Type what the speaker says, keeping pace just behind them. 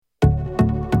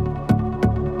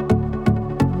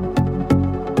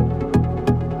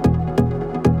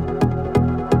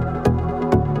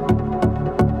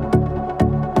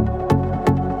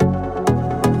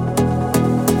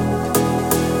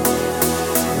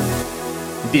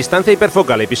Distancia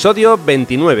hiperfocal, episodio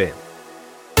 29.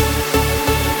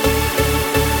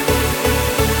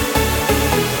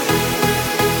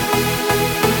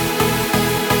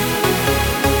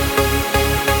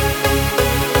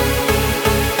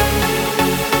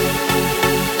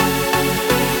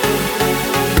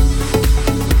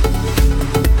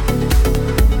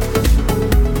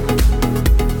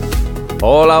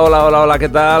 Hola, ¿qué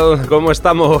tal? ¿Cómo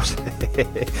estamos?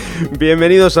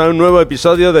 Bienvenidos a un nuevo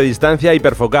episodio de Distancia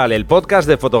hiperfocal, el podcast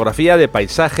de fotografía de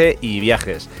paisaje y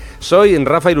viajes. Soy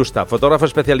Rafa Irusta, fotógrafo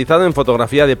especializado en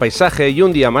fotografía de paisaje, y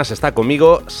un día más está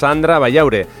conmigo Sandra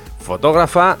Bayaure,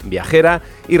 fotógrafa, viajera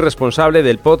y responsable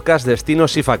del podcast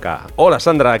Destinos Ifaka. Hola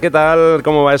Sandra, ¿qué tal?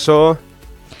 ¿Cómo va eso?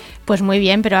 Pues muy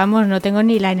bien, pero vamos, no tengo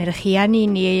ni la energía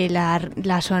ni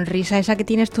la sonrisa esa que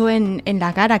tienes tú en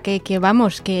la cara. Que qué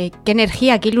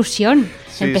energía, qué ilusión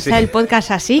empezar el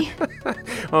podcast así.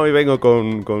 Hoy vengo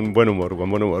con buen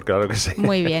humor, claro que sí.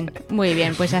 Muy bien,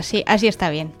 pues así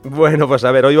está bien. Bueno, pues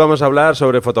a ver, hoy vamos a hablar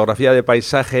sobre fotografía de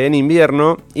paisaje en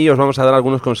invierno y os vamos a dar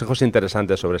algunos consejos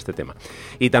interesantes sobre este tema.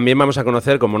 Y también vamos a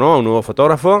conocer, como no, a un nuevo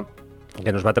fotógrafo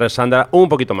que nos va a traer Sandra un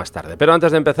poquito más tarde. Pero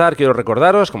antes de empezar, quiero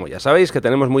recordaros, como ya sabéis, que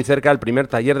tenemos muy cerca el primer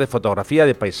taller de fotografía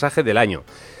de paisaje del año.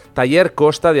 Taller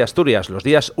Costa de Asturias, los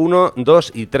días 1,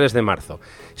 2 y 3 de marzo.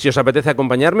 Si os apetece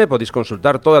acompañarme, podéis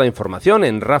consultar toda la información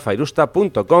en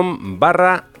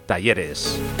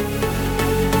rafairusta.com/talleres.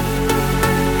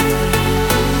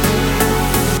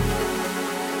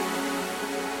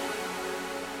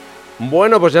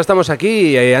 Bueno, pues ya estamos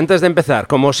aquí. Antes de empezar,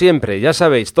 como siempre, ya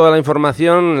sabéis, toda la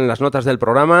información en las notas del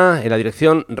programa en la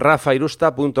dirección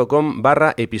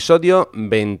rafairusta.com/episodio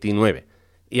 29.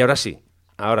 Y ahora sí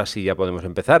ya podemos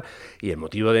empezar. Y el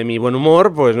motivo de mi buen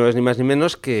humor, pues no es ni más ni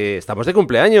menos que estamos de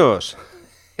cumpleaños.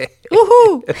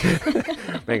 ¡Uhú!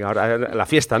 Venga, ahora la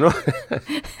fiesta, ¿no?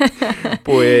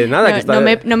 Pues nada, no, que está...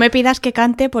 no me pidas que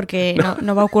cante porque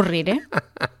no va a ocurrir, ¿eh?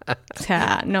 O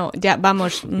sea, no, ya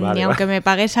vamos, vale, ni aunque me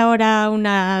pagues ahora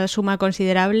una suma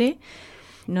considerable,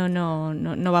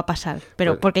 no va a pasar.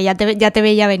 Pero porque ya te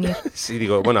veía venir. Sí,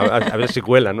 digo, bueno, a ver si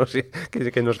cuela, ¿no? Sí,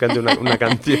 que nos cante una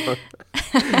canción.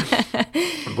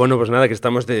 Bueno, pues nada, que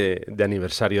estamos de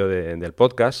aniversario del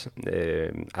podcast.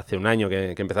 Hace un año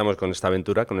que empezamos con esta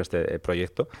aventura, con este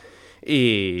proyecto.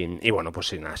 Y bueno, pues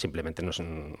sí, nada, simplemente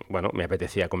me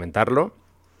apetecía comentarlo.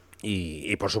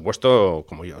 Y por supuesto,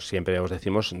 como yo siempre os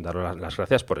decimos, daros las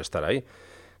gracias por estar ahí.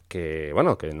 Que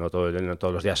bueno, que no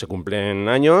todos los días se cumplen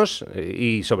años,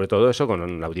 y sobre todo eso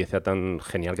con la audiencia tan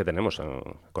genial que tenemos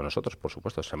con nosotros, por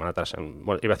supuesto, semana tras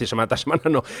semana,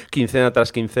 no, quincena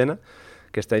tras quincena,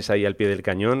 que estáis ahí al pie del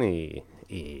cañón y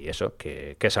eso,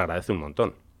 que se agradece un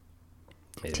montón.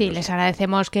 Sí, les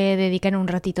agradecemos que dediquen un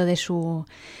ratito de su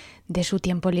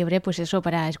tiempo libre, pues eso,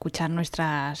 para escuchar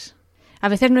a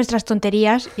veces nuestras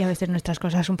tonterías y a veces nuestras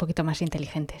cosas un poquito más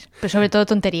inteligentes, pero sobre todo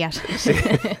tonterías. Sí.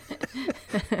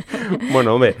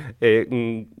 Bueno, hombre,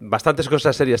 bastantes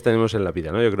cosas serias tenemos en la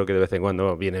vida, ¿no? Yo creo que de vez en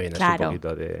cuando viene bien así un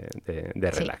poquito de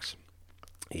relax.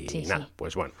 Sí. Y nada,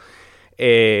 pues bueno.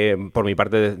 Por mi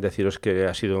parte, deciros que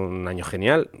ha sido un año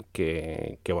genial,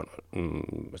 que bueno,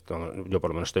 yo por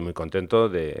lo menos estoy muy contento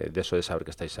de eso, de saber que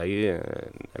estáis ahí.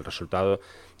 El resultado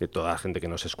de toda la gente que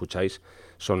nos escucháis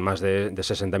son más de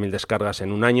 60.000 descargas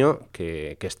en un año,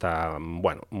 que está,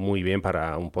 bueno, muy bien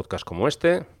para un podcast como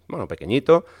este, bueno,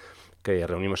 pequeñito, que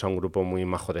reunimos a un grupo muy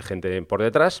majo de gente por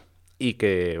detrás y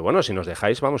que, bueno, si nos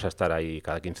dejáis vamos a estar ahí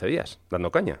cada 15 días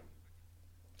dando caña.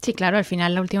 Sí, claro, al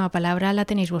final la última palabra la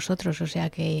tenéis vosotros, o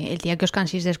sea que el día que os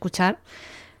canséis de escuchar,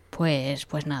 pues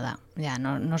nada, ya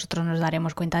nosotros nos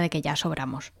daremos cuenta de que ya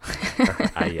sobramos.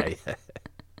 Ahí.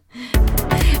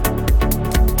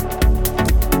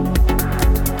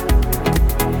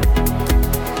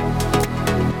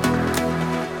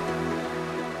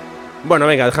 Bueno,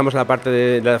 venga, dejamos la parte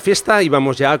de la fiesta y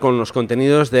vamos ya con los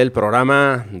contenidos del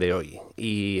programa de hoy.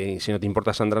 Y si no te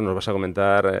importa, Sandra, nos vas a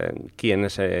comentar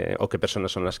quiénes o qué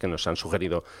personas son las que nos han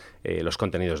sugerido los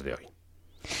contenidos de hoy.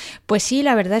 Pues sí,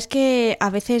 la verdad es que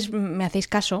a veces me hacéis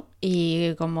caso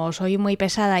y como soy muy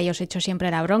pesada y os echo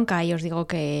siempre la bronca y os digo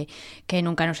que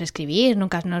nunca nos escribís,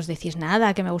 nunca nos decís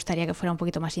nada, que me gustaría que fuera un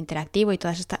poquito más interactivo y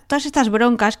todas estas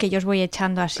broncas que yo os voy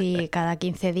echando así cada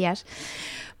 15 días,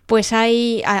 pues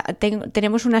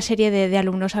tenemos una serie de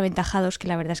alumnos aventajados que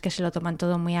la verdad es que se lo toman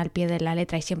todo muy al pie de la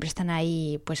letra y siempre están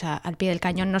ahí pues al pie del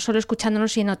cañón, no solo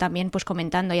escuchándonos, sino también pues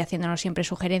comentando y haciéndonos siempre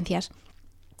sugerencias.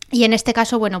 Y en este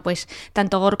caso, bueno, pues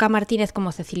tanto Gorka Martínez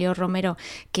como Cecilio Romero,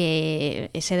 que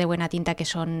ese de Buena Tinta, que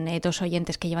son dos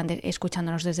oyentes que llevan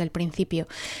escuchándonos desde el principio,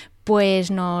 pues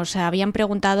nos habían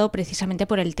preguntado precisamente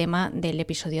por el tema del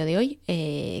episodio de hoy,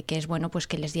 que es bueno, pues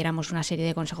que les diéramos una serie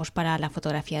de consejos para la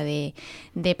fotografía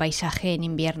de paisaje en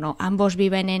invierno. Ambos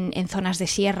viven en zonas de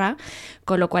sierra,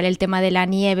 con lo cual el tema de la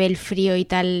nieve, el frío y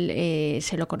tal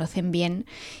se lo conocen bien.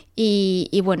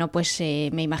 Y bueno, pues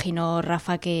me imagino,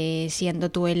 Rafa, que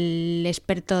siendo tú el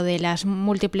experto de las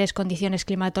múltiples condiciones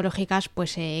climatológicas,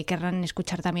 pues querrán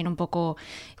escuchar también un poco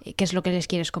qué es lo que les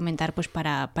quieres comentar, pues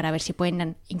para ver si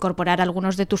pueden incorporar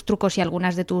algunos de tus trucos y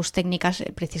algunas de tus técnicas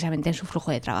precisamente en su flujo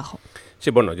de trabajo.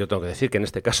 Sí, bueno, yo tengo que decir que en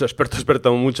este caso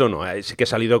experto mucho no. Sí que he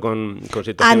salido con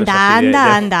situaciones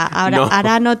Anda.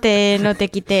 Ahora no te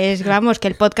quites. Vamos, que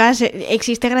el podcast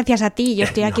existe gracias a ti. Yo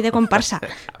estoy aquí de comparsa.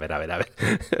 A ver.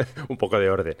 Un poco de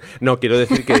orden. No, quiero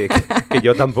decir que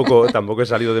yo tampoco he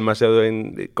salido demasiado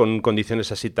con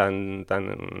condiciones así tan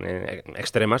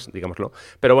extremas, digámoslo.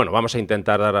 Pero bueno, vamos a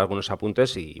intentar dar algunos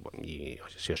apuntes y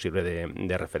si os sirve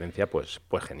de referencia, pues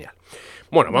genial.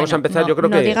 Bueno, vamos a empezar. Yo creo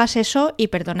que... No digas eso y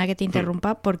perdona que te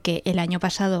interrumpa, porque el año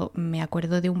pasado me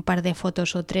acuerdo de un par de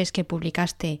fotos o tres que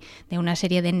publicaste de una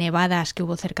serie de nevadas que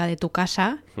hubo cerca de tu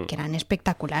casa, que eran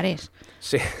espectaculares.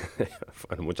 Sí,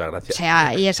 bueno, muchas gracias. O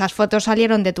sea, y esas fotos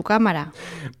salieron de tu cámara.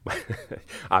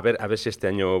 A ver si este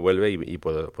año vuelve y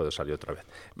puedo salir otra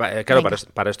vez. Claro,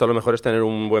 para esto lo mejor es tener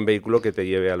un buen vehículo que te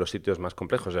lleve a los sitios más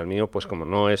complejos. El mío, pues como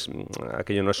no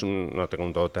tengo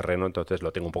un todoterreno, entonces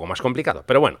lo tengo un poco más complicado.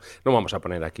 Pero bueno, no vamos a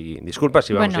poner aquí disculpas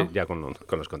y vamos ya con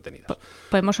los contenidos.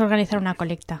 Podemos organizar una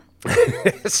colecta.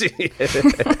 Sí,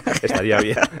 estaría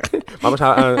bien.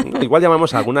 Igual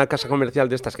llamamos a alguna casa comercial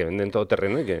de estas que venden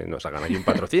todoterreno y que nos hagan ahí un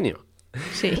patrocinio.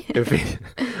 Sí. En fin.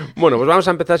 Bueno, pues vamos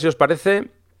a empezar, si os parece,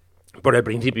 por el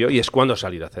principio, y es cuando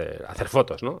salir a hacer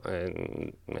fotos, ¿no?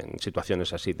 En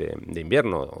situaciones así de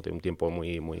invierno o de un tiempo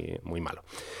muy malo.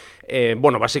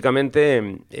 Bueno,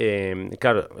 básicamente,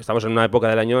 claro, estamos en una época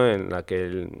del año en la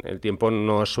que el tiempo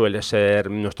no suele ser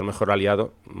nuestro mejor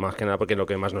aliado, más que nada porque lo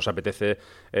que más nos apetece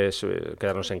es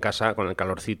quedarnos en casa con el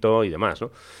calorcito y demás,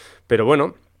 ¿no? Pero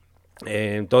bueno,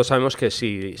 todos sabemos que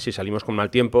si salimos con mal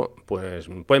tiempo, pues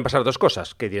pueden pasar dos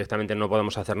cosas: que directamente no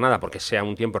podemos hacer nada porque sea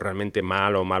un tiempo realmente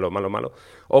malo,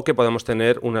 o que podamos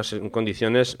tener unas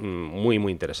condiciones muy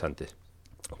interesantes,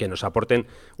 que nos aporten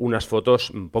unas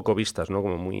fotos poco vistas, ¿no?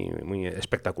 Como muy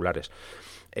espectaculares.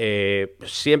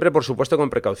 Siempre, por supuesto, con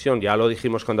precaución. Ya lo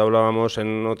dijimos cuando hablábamos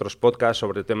en otros podcasts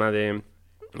sobre el tema de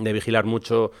vigilar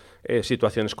mucho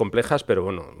situaciones complejas, pero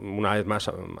bueno, una vez más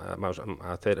vamos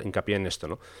a hacer hincapié en esto,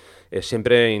 ¿no?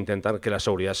 Siempre intentar que la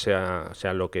seguridad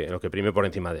sea lo que prime por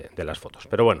encima de las fotos.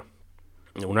 Pero bueno,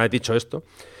 una vez dicho esto,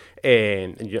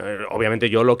 obviamente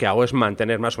yo lo que hago es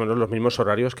mantener más o menos los mismos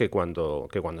horarios que cuando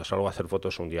salgo a hacer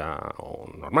fotos un día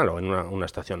normal o en una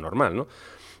estación normal, ¿no?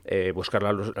 Buscar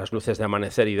las luces de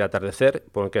amanecer y de atardecer,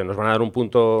 porque nos van a dar un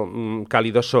punto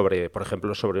cálido por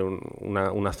ejemplo, sobre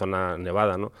una zona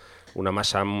nevada, ¿no? Una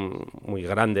masa muy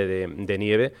grande de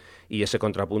nieve, y ese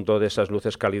contrapunto de esas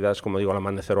luces cálidas, como digo, al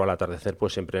amanecer o al atardecer,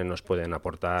 pues siempre nos pueden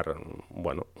aportar,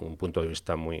 bueno, un punto de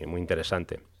vista muy muy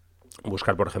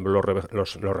buscar, por ejemplo,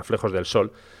 los reflejos del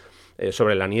sol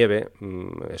sobre la nieve.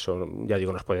 Eso, ya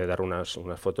digo, nos puede dar unas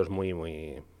fotos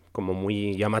muy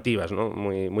llamativas, ¿no?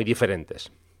 Muy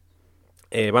diferentes.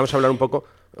 Vamos a hablar un poco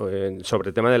sobre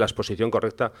el tema de la exposición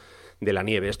correcta de la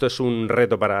nieve. Esto es un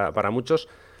reto para muchos,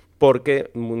 porque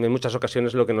en muchas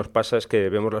ocasiones lo que nos pasa es que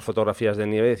vemos las fotografías de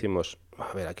nieve y decimos,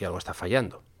 a ver, aquí algo está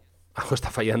fallando. Algo está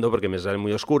fallando porque me salen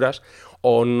muy oscuras,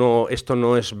 o no, esto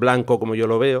no es blanco como yo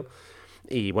lo veo.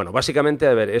 Y bueno, básicamente,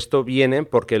 a ver, esto viene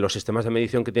porque los sistemas de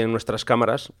medición que tienen nuestras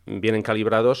cámaras vienen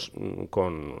calibrados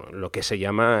con lo que se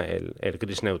llama el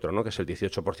gris neutro, ¿no? Que es el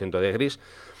 18% de gris,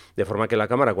 de forma que la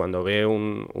cámara, cuando ve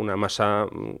una masa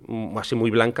así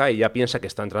muy blanca, ella piensa que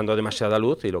está entrando demasiada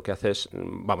luz, y lo que hace es,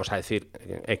 vamos a decir,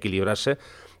 equilibrarse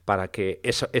para que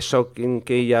eso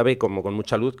que ella ve como con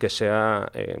mucha luz, que sea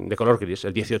de color gris,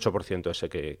 el 18% ese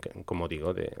que como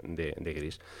digo, de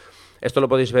gris. Esto lo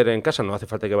podéis ver en casa, no hace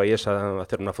falta que vayáis a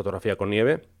hacer una fotografía con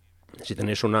nieve. Si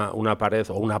tenéis una pared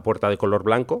o una puerta de color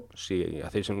blanco, si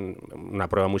hacéis una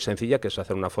prueba muy sencilla, que es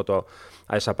hacer una foto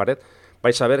a esa pared,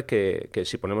 vais a ver que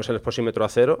si ponemos el exposímetro a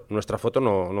 0, nuestra foto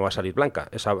no va a salir blanca.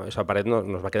 Esa pared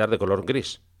nos va a quedar de color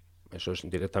gris. Eso es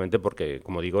directamente porque,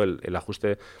 como digo, el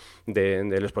ajuste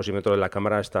del exposímetro de la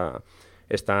cámara está,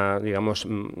 digamos,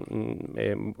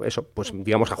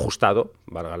 digamos, ajustado,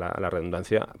 valga la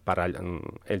redundancia, para el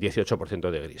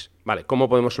 18% de gris. Vale, ¿cómo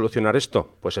podemos solucionar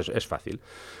esto? Pues es fácil.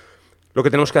 Lo que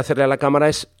tenemos que hacerle a la cámara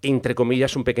es, entre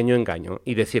comillas, un pequeño engaño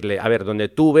y decirle, a ver, donde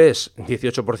tú ves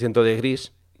 18% de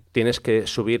gris, tienes que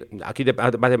subir, aquí va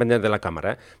a depender de la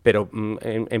cámara, pero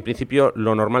en principio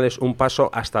lo normal es un paso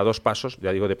hasta 2 pasos,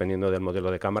 ya digo, dependiendo del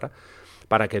modelo de cámara,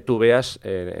 para que tú veas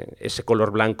ese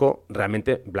color blanco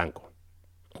realmente blanco.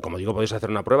 Como digo, podéis hacer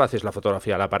una prueba, hacéis la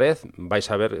fotografía a la pared,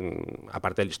 vais a ver,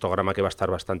 aparte del histograma que va a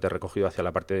estar bastante recogido hacia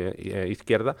la parte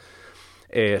izquierda,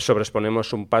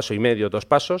 sobreexponemos 1,5 pasos, 2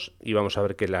 pasos, y vamos a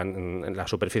ver que la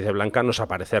superficie blanca nos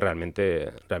aparece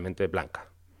realmente blanca.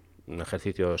 Un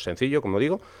ejercicio sencillo, como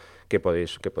digo, que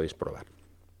podéis probar.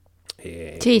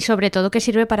 Sí, sobre todo que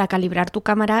sirve para calibrar tu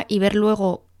cámara y ver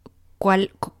luego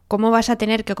cómo vas a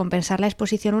tener que compensar la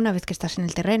exposición una vez que estás en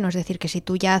el terreno. Es decir, que si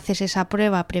tú ya haces esa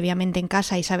prueba previamente en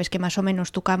casa y sabes que más o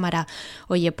menos tu cámara,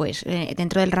 oye, pues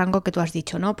dentro del rango que tú has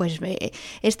dicho, ¿no? Pues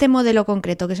este modelo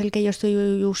concreto, que es el que yo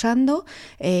estoy usando,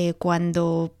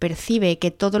 cuando percibe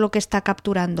que todo lo que está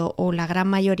capturando o la gran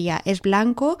mayoría es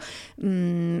blanco,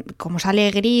 como sale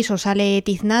gris o sale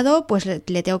tiznado, pues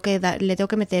le tengo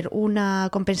que meter una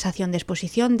compensación de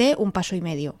exposición de 1,5 pasos.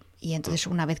 Y entonces,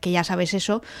 una vez que ya sabes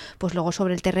eso, pues luego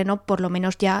sobre el terreno por lo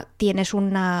menos ya tienes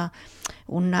una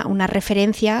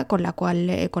referencia con la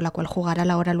cual jugar a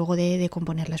la hora luego de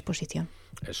componer la exposición.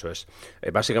 Eso es.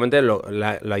 Básicamente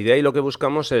la idea y lo que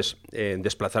buscamos es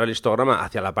desplazar el histograma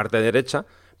hacia la parte derecha,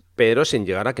 pero sin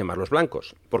llegar a quemar los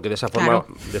blancos, porque de esa forma,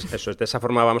 claro, de esa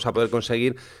forma vamos a poder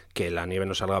conseguir que la nieve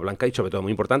no salga blanca y, sobre todo,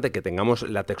 muy importante, que tengamos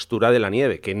la textura de la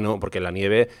nieve, que no, porque la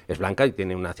nieve es blanca y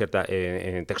tiene una cierta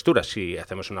textura. Si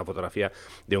hacemos una fotografía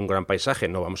de un gran paisaje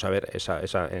no vamos a ver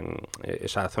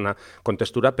esa zona con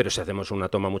textura, pero si hacemos una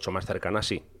toma mucho más cercana,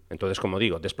 sí. Entonces, como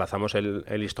digo, desplazamos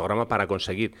el histograma para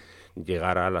conseguir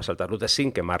llegar a las altas luces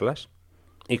sin quemarlas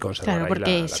y conservar. Claro,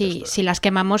 porque si las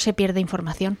quemamos se pierde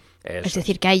información. Eso es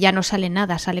decir, que ahí ya no sale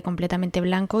nada, sale completamente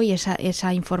blanco y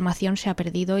esa información se ha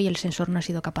perdido y el sensor no ha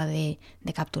sido capaz de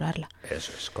capturarla.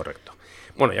 Eso es correcto.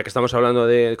 Bueno, ya que estamos hablando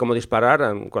de cómo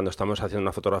disparar, cuando estamos haciendo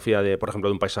una fotografía por ejemplo,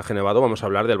 de un paisaje nevado, vamos a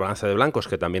hablar del balance de blancos,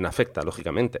 que también afecta,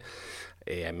 lógicamente.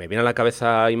 Me vienen a la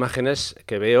cabeza imágenes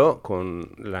que veo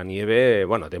con la nieve,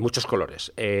 bueno, de muchos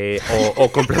colores,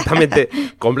 o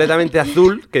completamente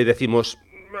azul, que decimos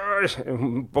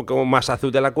un poco más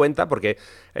azul de la cuenta, porque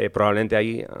probablemente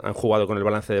ahí han jugado con el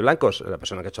balance de blancos la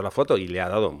persona que ha hecho la foto y le ha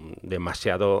dado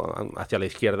demasiado hacia la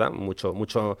izquierda,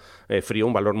 mucho frío,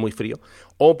 un valor muy frío.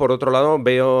 O por otro lado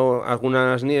veo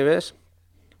algunas nieves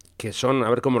que son, a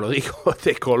ver cómo lo digo,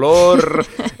 de color...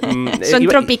 son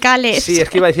tropicales. Sí, es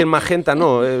que iba a decir magenta,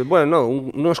 no.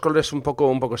 Unos colores un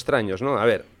poco extraños, ¿no? A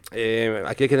ver,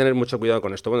 aquí hay que tener mucho cuidado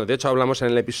con esto. Bueno, de hecho hablamos en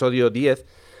el episodio 10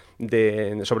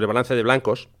 sobre balance de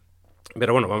blancos,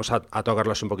 pero bueno, vamos a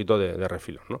tocarlos un poquito de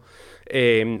refilón, ¿no?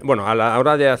 A la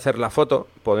hora de hacer la foto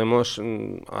podemos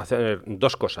hacer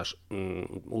 2 cosas.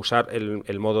 Usar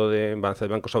el modo de balance de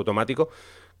blancos automático,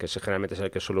 que generalmente es el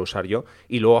que suelo usar yo,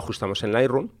 y luego ajustamos en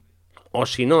Lightroom. O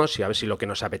si no, si lo que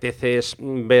nos apetece es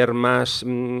ver más,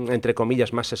 entre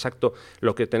comillas, más exacto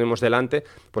lo que tenemos delante,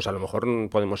 pues a lo mejor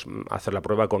podemos hacer la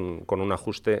prueba con un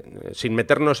ajuste, sin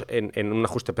meternos en un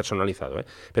ajuste personalizado,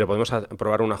 pero podemos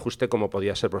probar un ajuste como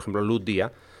podía ser, por ejemplo, luz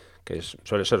día, que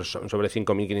suele ser sobre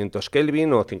 5.500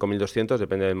 Kelvin o 5.200,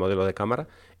 depende del modelo de cámara,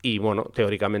 y bueno,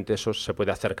 teóricamente eso se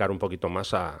puede acercar un poquito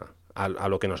más a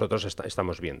lo que nosotros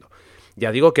estamos viendo.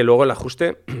 Ya digo que luego el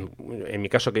ajuste, en mi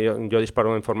caso que yo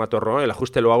disparo en formato RAW, el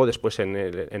ajuste lo hago después en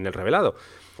el revelado.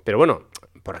 Pero bueno,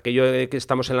 por aquello de que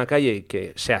estamos en la calle y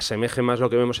que se asemeje más lo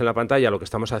que vemos en la pantalla a lo que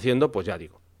estamos haciendo, pues ya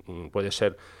digo, puede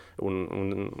ser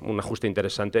un ajuste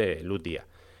interesante luz día.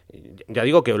 Ya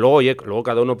digo que luego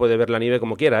cada uno puede ver la nieve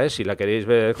como quiera, si la queréis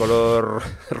ver color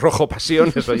rojo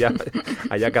pasión, eso ya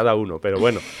allá cada uno, pero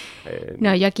bueno.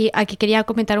 No, yo aquí quería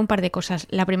comentar un par de cosas.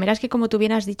 La primera es que, como tú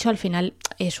bien has dicho, al final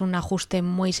es un ajuste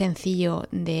muy sencillo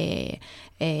de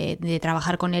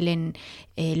trabajar con él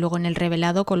luego en el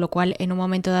revelado, con lo cual en un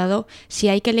momento dado, si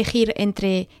hay que elegir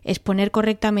entre exponer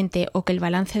correctamente o que el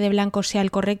balance de blancos sea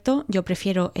el correcto, yo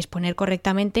prefiero exponer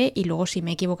correctamente y luego, si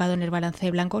me he equivocado en el balance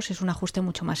de blancos, es un ajuste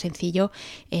mucho más sencillo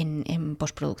en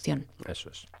postproducción. Eso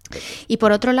es. Y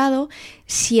por otro lado,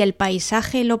 si el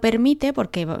paisaje lo permite,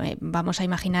 porque vamos a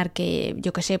imaginar que,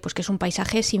 yo qué sé, pues que es un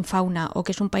paisaje sin fauna o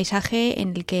que es un paisaje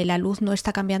en el que la luz no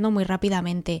está cambiando muy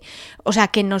rápidamente, o sea,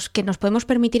 que nos podemos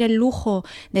permitir el lujo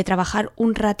de trabajar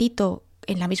un ratito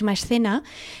en la misma escena,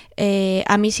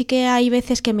 a mí sí que hay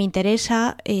veces que me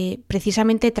interesa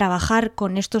precisamente trabajar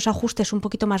con estos ajustes un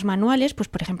poquito más manuales, pues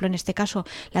por ejemplo en este caso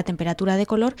la temperatura de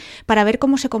color, para ver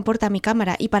cómo se comporta mi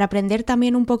cámara y para aprender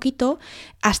también un poquito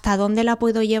hasta dónde la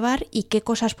puedo llevar y qué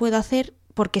cosas puedo hacer,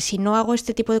 porque si no hago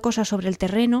este tipo de cosas sobre el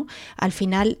terreno, al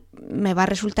final me va a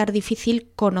resultar difícil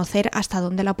conocer hasta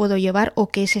dónde la puedo llevar o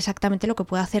qué es exactamente lo que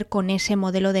puedo hacer con ese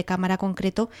modelo de cámara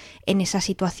concreto en esa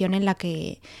situación en la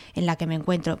que me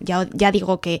encuentro. Ya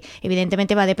digo que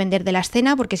evidentemente va a depender de la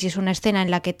escena, porque si es una escena en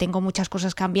la que tengo muchas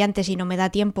cosas cambiantes y no me da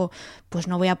tiempo, pues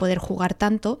no voy a poder jugar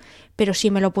tanto, pero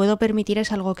si me lo puedo permitir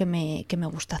es algo que me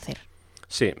gusta hacer.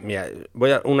 Sí, mira,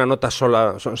 voy a una nota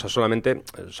solamente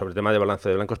sobre el tema de balance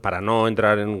de blancos para no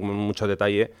entrar en mucho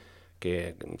detalle,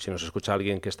 que si nos escucha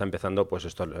alguien que está empezando, pues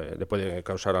esto le puede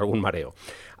causar algún mareo.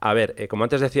 A ver, como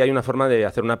antes decía, hay una forma de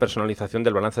hacer una personalización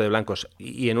del balance de blancos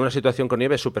y en una situación con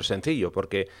nieve es súper sencillo,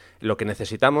 porque lo que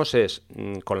necesitamos es,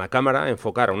 con la cámara,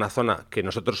 enfocar a una zona que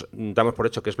nosotros damos por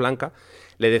hecho que es blanca,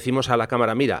 le decimos a la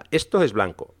cámara, mira, esto es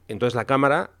blanco. Entonces la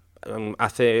cámara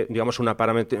hace, digamos,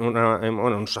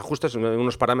 unos ajustes,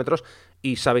 unos parámetros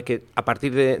y sabe que a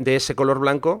partir de ese color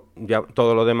blanco ya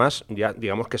todo lo demás ya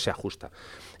digamos que se ajusta.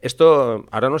 Esto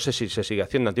ahora no sé si se sigue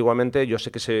haciendo. Antiguamente yo sé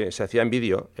que se hacía en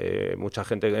vídeo. Mucha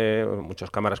gente,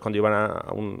 muchas cámaras cuando iban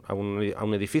a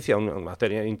un edificio, a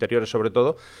hacer interiores sobre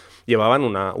todo, llevaban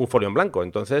un folio en blanco.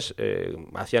 Entonces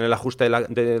hacían el ajuste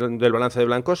del balance de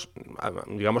blancos,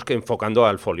 digamos que enfocando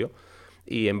al folio.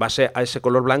 Y en base a ese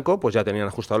color blanco, pues ya tenían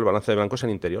ajustado el balance de blancos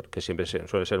en interior, que siempre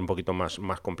suele ser un poquito más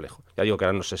complejo. Ya digo que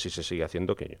ahora no sé si se sigue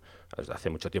haciendo, que hace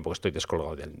mucho tiempo que estoy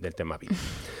descolgado del tema vídeo.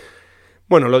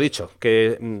 Bueno, lo dicho,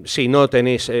 que si no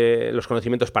tenéis los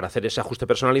conocimientos para hacer ese ajuste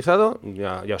personalizado,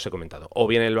 ya os he comentado, o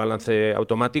bien el balance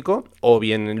automático, o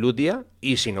bien en luz día,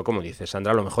 y si no, como dice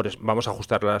Sandra, lo mejor es vamos a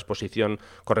ajustar la exposición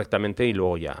correctamente y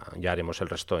luego ya haremos el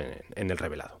resto en el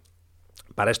revelado.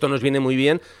 Para esto nos viene muy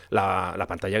bien la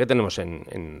pantalla que tenemos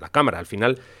en la cámara. Al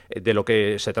final, de lo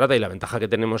que se trata y la ventaja que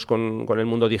tenemos con el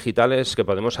mundo digital es que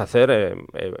podemos hacer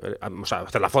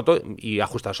la foto y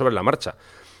ajustar sobre la marcha.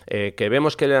 Que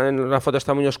vemos que la foto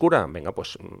está muy oscura, venga,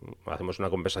 pues hacemos una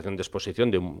compensación de exposición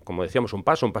de, como decíamos, un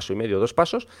paso y medio, 2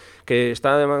 pasos. Que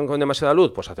está con demasiada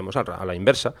luz, pues hacemos a la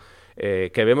inversa.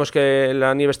 Que vemos que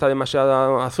la nieve está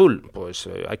demasiado azul, pues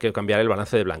hay que cambiar el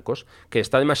balance de blancos. Que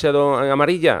está demasiado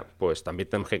amarilla, pues también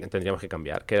tendríamos que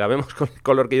cambiar. Que la vemos con el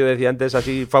color que yo decía antes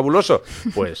así fabuloso,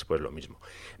 pues lo mismo.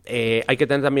 Hay que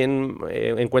tener también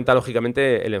en cuenta,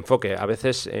 lógicamente, el enfoque. A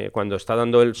veces, cuando está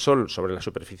dando el sol sobre la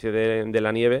superficie de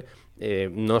la nieve,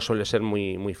 no suele ser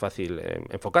muy fácil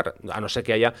enfocar, a no ser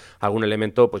que haya algún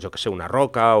elemento, pues yo que sé, una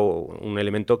roca o un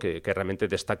elemento que realmente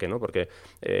destaque, ¿no? Porque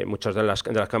muchas de las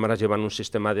cámaras llevan un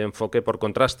sistema de enfoque por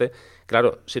contraste.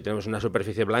 Claro, si tenemos una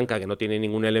superficie blanca que no tiene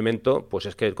ningún elemento, pues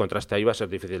es que el contraste ahí va a ser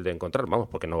difícil de encontrar, vamos,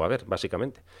 porque no va a haber,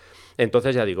 básicamente.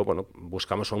 Entonces, ya digo, bueno,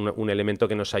 buscamos un elemento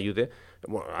que nos ayude,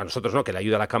 bueno, a nosotros no, que le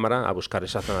ayude a la cámara a buscar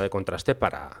esa zona de contraste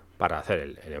para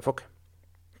hacer el enfoque,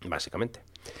 básicamente.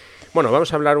 Bueno,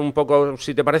 vamos a hablar un poco,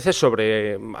 si te parece,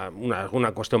 sobre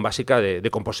una cuestión básica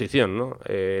de composición, ¿no?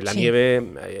 La nieve,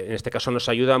 en este caso, nos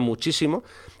ayuda muchísimo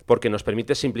porque nos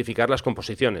permite simplificar las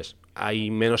composiciones. Hay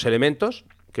menos elementos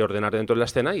que ordenar dentro de la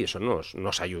escena y eso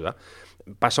nos ayuda.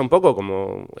 Pasa un poco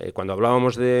como cuando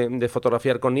hablábamos de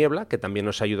fotografiar con niebla, que también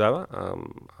nos ayudaba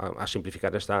a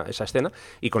simplificar esa escena,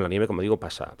 y con la nieve, como digo,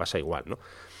 pasa igual, ¿no?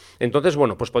 Entonces,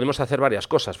 bueno, pues podemos hacer varias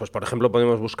cosas. Pues, por ejemplo,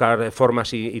 podemos buscar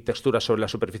formas y texturas sobre la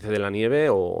superficie de la nieve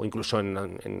o incluso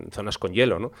en zonas con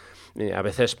hielo, ¿no? A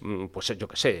veces, pues yo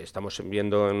qué sé, estamos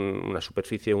viendo en una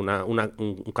superficie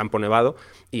un campo nevado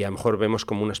y a lo mejor vemos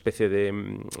como una especie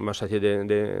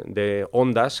de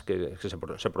ondas que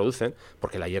se producen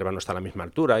porque la hierba no está a la misma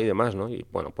altura y demás, ¿no? Y,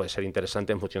 bueno, puede ser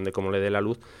interesante en función de cómo le dé la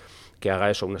luz que haga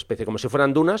eso, una especie como si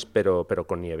fueran dunas, pero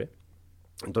con nieve.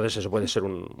 Entonces eso puede ser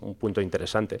un punto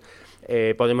interesante.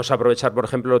 Podemos aprovechar, por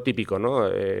ejemplo, lo típico, ¿no?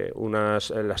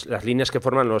 Las líneas que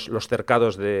forman los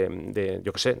cercados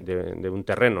de un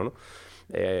terreno, ¿no?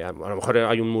 A lo mejor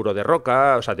hay un muro de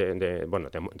roca, o sea, de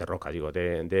roca, digo,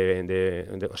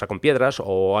 o sea, con piedras,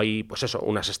 o hay, pues eso,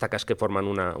 unas estacas que forman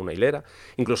una hilera,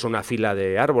 incluso una fila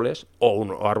de árboles,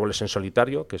 o árboles en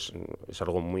solitario, que es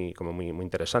algo muy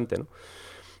interesante, ¿no?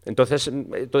 Entonces,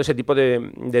 todo ese tipo de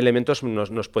elementos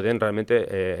nos pueden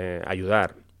realmente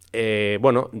ayudar.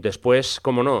 Después,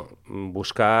 cómo no,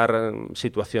 buscar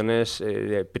situaciones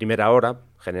de primera hora,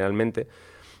 generalmente.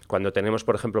 Cuando tenemos,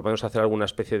 por ejemplo, podemos hacer alguna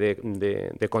especie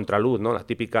de contraluz, ¿no?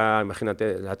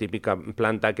 Imagínate la típica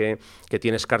planta que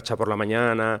tiene escarcha por la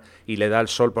mañana y le da el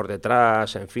sol por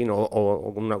detrás, en fin,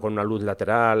 o con una luz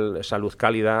lateral, esa luz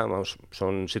cálida, vamos,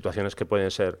 son situaciones que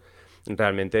pueden ser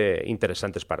realmente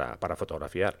interesantes para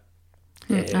fotografiar.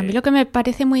 A mí lo que me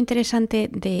parece muy interesante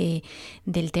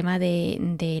del tema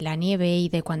de la nieve y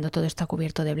de cuando todo está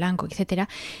cubierto de blanco, etcétera,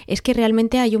 es que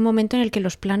realmente hay un momento en el que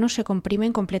los planos se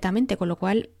comprimen completamente, con lo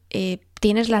cual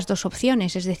tienes las dos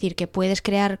opciones, es decir, que puedes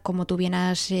crear, como tú bien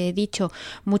has dicho,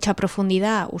 mucha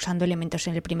profundidad usando elementos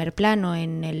en el primer plano,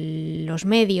 en los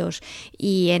medios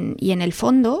y en el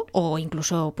fondo, o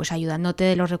incluso pues ayudándote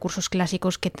de los recursos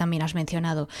clásicos que también has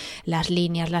mencionado, las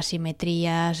líneas, las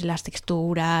simetrías, las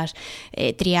texturas,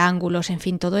 triángulos, en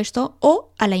fin, todo esto,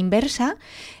 o a la inversa,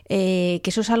 que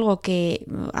eso es algo que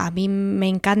a mí me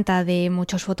encanta de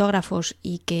muchos fotógrafos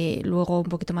y que luego un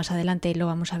poquito más adelante lo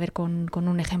vamos a ver con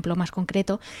un ejemplo más concreto,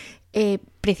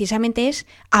 precisamente es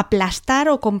aplastar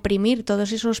o comprimir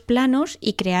todos esos planos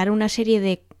y crear una serie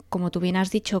de, como tú bien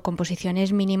has dicho,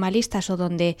 composiciones minimalistas o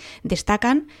donde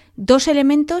destacan dos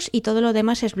elementos y todo lo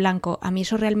demás es blanco. A mí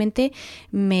eso realmente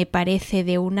me parece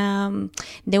de una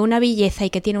belleza y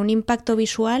que tiene un impacto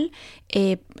visual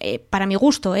para mi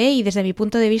gusto, y desde mi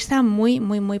punto de vista muy,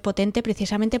 muy, muy potente,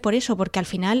 precisamente por eso, porque al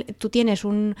final tú tienes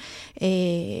un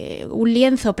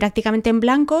lienzo prácticamente en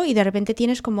blanco y de repente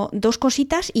tienes como dos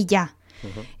cositas y ya.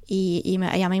 Uh-huh. Y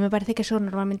a mí me parece que eso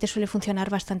normalmente suele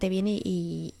funcionar bastante bien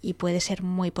y puede ser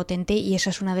muy potente, y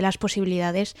esa es una de las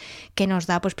posibilidades que nos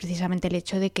da pues precisamente el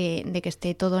hecho de que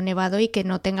esté todo nevado y que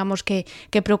no tengamos que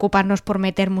preocuparnos por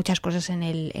meter muchas cosas en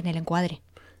el encuadre.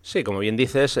 Sí, como bien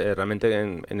dices, realmente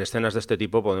en escenas de este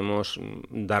tipo podemos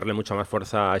darle mucha más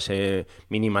fuerza a ese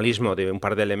minimalismo de un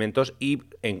par de elementos e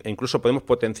incluso podemos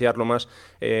potenciarlo más,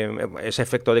 ese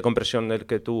efecto de compresión del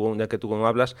que tú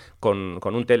hablas, con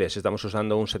un tele. Si estamos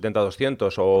usando un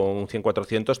 70-200 o un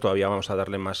 100-400, todavía vamos a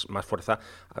darle más fuerza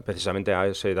precisamente a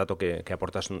ese dato que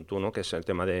aportas tú, ¿no? Que es el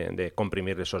tema de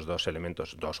comprimir esos dos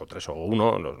elementos, dos o tres o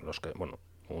uno, los que, bueno,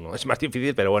 uno es más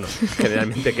difícil, pero bueno,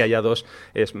 generalmente que haya dos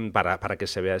es para que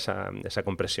se vea esa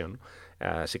compresión.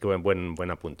 Así que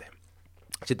buen apunte.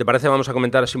 Si te parece, vamos a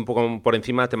comentar así un poco por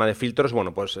encima el tema de filtros.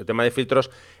 Bueno, pues el tema de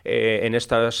filtros en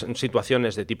estas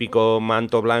situaciones de típico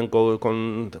manto blanco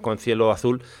con cielo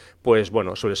azul, pues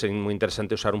bueno, suele ser muy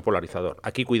interesante usar un polarizador.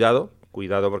 Aquí cuidado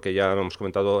porque ya lo hemos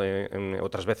comentado en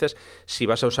otras veces, si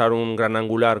vas a usar un gran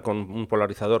angular con un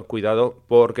polarizador, cuidado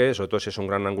porque, sobre todo si es un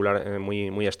gran angular muy,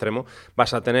 muy extremo,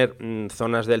 vas a tener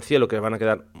zonas del cielo que van a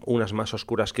quedar unas más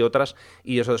oscuras que otras,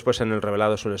 y eso después en el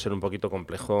revelado suele ser un poquito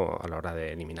complejo a la hora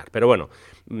de eliminar. Pero bueno,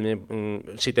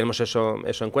 si tenemos eso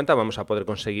en cuenta, vamos a poder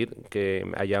conseguir que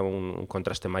haya un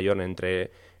contraste mayor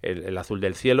entre el azul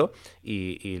del cielo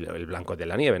y el blanco de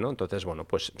la nieve, ¿no? Entonces, bueno,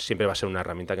 pues siempre va a ser una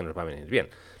herramienta que nos va a venir bien.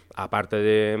 Aparte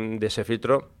de ese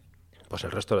filtro, pues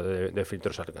el resto de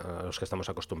filtros a los que estamos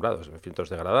acostumbrados, filtros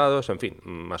degradados, en fin,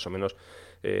 más o menos.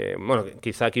 Bueno,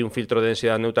 quizá aquí un filtro de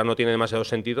densidad neutra no tiene demasiado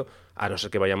sentido, a no ser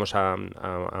que vayamos a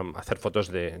hacer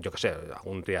fotos de, yo qué sé,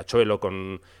 un riachuelo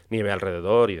con nieve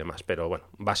alrededor y demás. Pero bueno,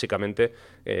 básicamente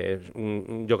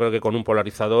yo creo que con un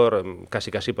polarizador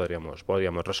casi podríamos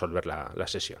resolver la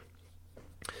sesión.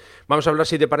 Vamos a hablar,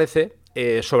 si te parece,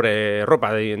 sobre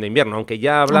ropa de invierno, aunque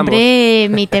ya hablamos... ¡Hombre,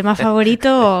 mi tema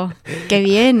favorito! ¡Qué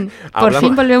bien! Por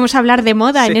fin volvemos a hablar de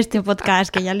moda en este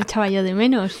podcast, que ya lo echaba yo de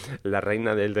menos. La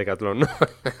reina del decatlón, ¿no?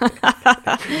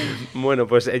 Bueno,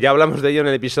 pues ya hablamos de ello en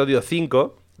el episodio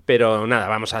 5, pero nada,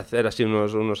 vamos a hacer así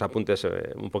unos apuntes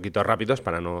un poquito rápidos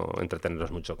para no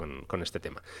entretenerlos mucho con este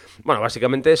tema. Bueno,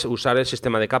 básicamente es usar el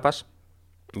sistema de capas.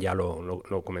 Ya lo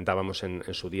comentábamos en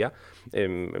su día.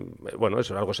 Bueno, es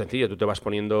algo sencillo. Tú te vas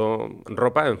poniendo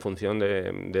ropa en función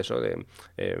de eso, de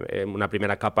una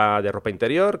primera capa de ropa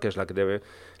interior, que es la que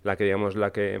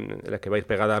va a ir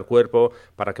pegada al cuerpo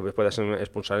para que puedas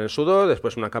expulsar el sudor.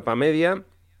 Después una capa media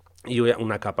y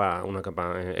una capa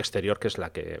exterior, que es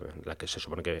la que se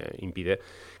supone que impide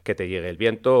que te llegue el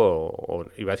viento o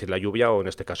iba a decir la lluvia, o en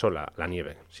este caso la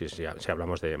nieve, si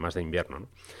hablamos más de invierno, ¿no?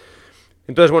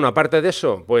 Entonces, bueno, aparte de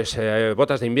eso, pues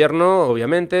botas de invierno,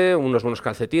 obviamente, unos buenos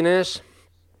calcetines.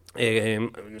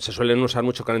 Se suelen usar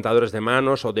mucho calentadores de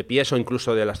manos o de pies o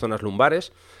incluso de las zonas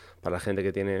lumbares, para la gente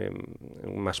que tiene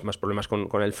más problemas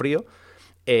con el frío.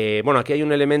 Bueno, aquí hay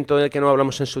un elemento del que no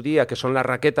hablamos en su día, que son las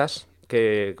raquetas,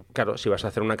 que, claro, si vas a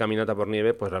hacer una caminata por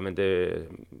nieve, pues realmente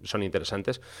son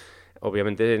interesantes.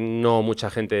 Obviamente no mucha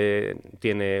gente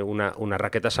tiene una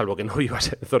raqueta, salvo que no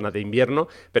vivas en zona de invierno,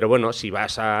 pero bueno, si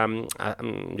vas a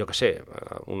yo qué sé,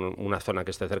 una zona que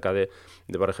esté cerca de,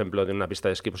 por ejemplo, de una pista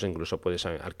de esquí, pues incluso puedes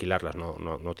alquilarlas,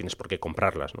 no tienes por qué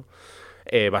comprarlas, ¿no?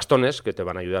 Bastones, que te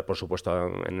van a ayudar, por supuesto,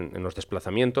 en los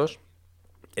desplazamientos.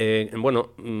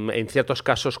 Bueno, en ciertos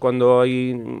casos, cuando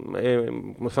hay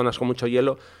zonas con mucho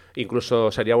hielo, incluso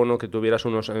sería bueno que tuvieras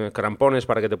unos crampones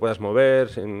para que te puedas mover,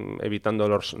 evitando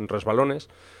los resbalones.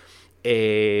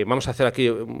 Vamos a hacer aquí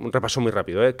un repaso muy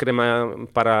rápido. Crema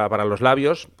para los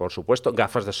labios, por supuesto,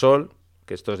 gafas de sol,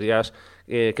 que estos días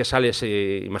que sales,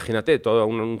 imagínate, todo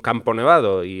un campo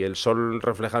nevado y el sol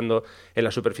reflejando en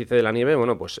la superficie de la nieve,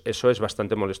 bueno, pues eso es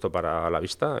bastante molesto para la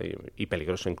vista y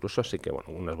peligroso incluso, así que, bueno,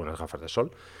 unas buenas gafas de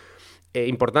sol.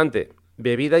 Importante,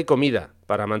 bebida y comida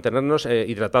para mantenernos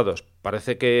hidratados.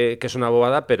 Parece que es una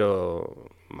bobada, pero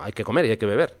hay que comer y hay que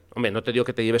beber. Hombre, no te digo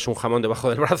que te lleves un jamón debajo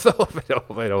del brazo,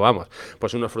 pero vamos,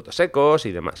 pues unos frutos secos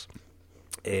y demás.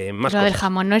 Más Lo del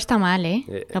jamón no está mal, ¿eh?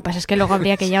 Lo que pasa es que luego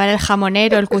habría que llevar el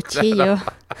jamonero, el cuchillo.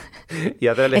 Y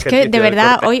hacer el es que, de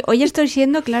verdad, corte. hoy estoy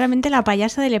siendo claramente la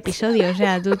payasa del episodio. O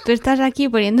sea, tú estás aquí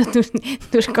poniendo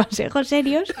tus consejos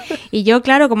serios y yo,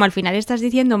 claro, como al final estás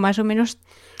diciendo más o menos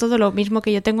todo lo mismo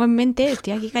que yo tengo en mente,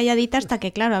 estoy aquí calladita hasta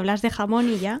que, claro, hablas de jamón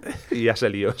y ya. Y ya se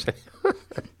lió.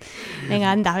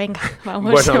 Venga, anda, venga,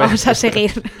 vamos a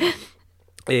seguir.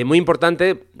 Muy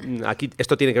importante, aquí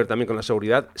esto tiene que ver también con la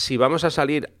seguridad, si vamos a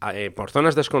salir por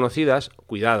zonas desconocidas,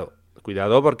 cuidado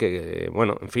porque,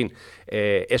 bueno, en fin,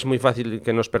 es muy fácil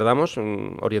que nos perdamos,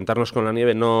 orientarnos con la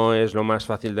nieve no es lo más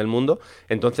fácil del mundo,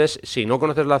 entonces si no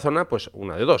conoces la zona, pues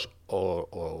una de dos,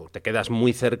 o te quedas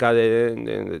muy cerca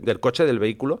del coche, del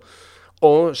vehículo,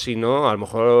 o si no, a lo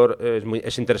mejor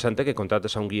es interesante que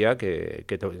contrates a un guía que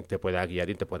te pueda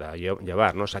guiar y te pueda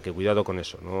llevar, ¿no? O sea, que cuidado con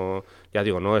eso. No, ya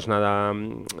digo, no es nada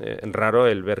raro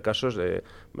el ver casos de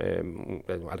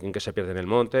alguien que se pierde en el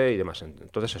monte y demás.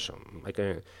 Entonces eso, hay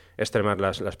que extremar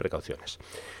las precauciones.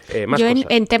 Yo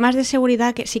en temas de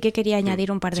seguridad sí que quería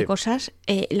añadir un par de cosas.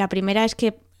 La primera es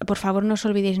que, por favor, no os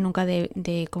olvidéis nunca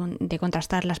de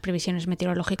contrastar las previsiones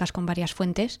meteorológicas con varias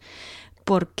fuentes,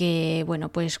 porque, bueno,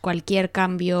 pues cualquier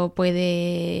cambio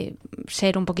puede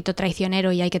ser un poquito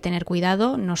traicionero y hay que tener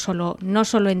cuidado, no solo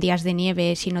en días de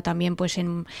nieve, sino también pues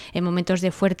en momentos de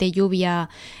fuerte lluvia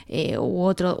u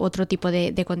otro tipo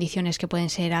de condiciones que pueden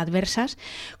ser adversas.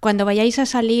 Cuando vayáis a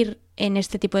salir en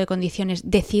este tipo de condiciones,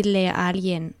 decidle a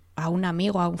alguien, a un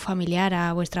amigo, a un familiar,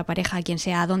 a vuestra pareja, a quien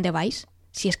sea, a dónde vais,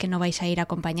 si es que no vais a ir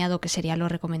acompañado, que sería lo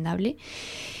recomendable.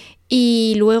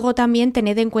 Y luego también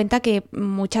tened en cuenta que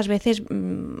muchas veces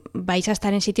vais a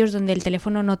estar en sitios donde el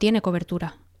teléfono no tiene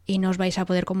cobertura y no os vais a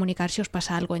poder comunicar si os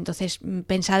pasa algo. Entonces,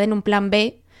 pensad en un plan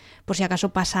B por si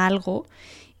acaso pasa algo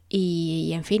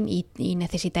y en fin, y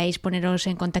necesitáis poneros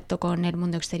en contacto con el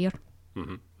mundo exterior.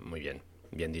 Muy bien,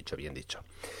 bien dicho.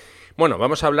 Bueno,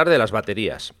 vamos a hablar de las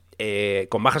baterías.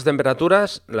 Con bajas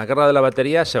temperaturas, la carga de la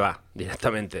batería se va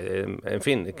directamente. En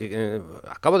fin,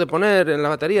 acabo de poner en la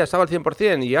batería, estaba al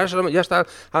 100% y ahora ya está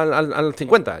al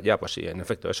 50%. Ya, pues sí, en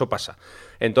efecto, eso pasa.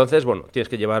 Entonces, bueno, tienes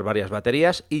que llevar varias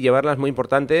baterías y llevarlas, muy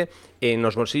importante, en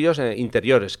los bolsillos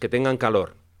interiores, que tengan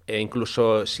calor.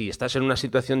 Incluso si estás en una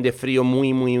situación de frío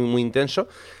muy, muy, muy intenso,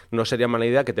 no sería mala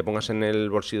idea que te pongas en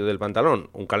el bolsillo del pantalón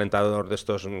un calentador de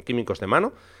estos químicos de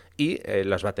mano y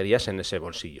las baterías en ese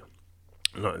bolsillo.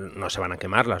 No se van a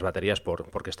quemar las baterías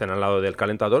porque estén al lado del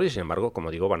calentador y, sin embargo,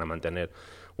 como digo, van a mantener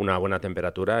una buena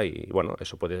temperatura y, bueno,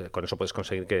 con eso puedes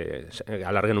conseguir que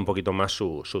alarguen un poquito más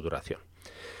su duración.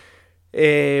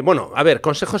 Bueno, a ver,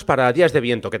 consejos para días de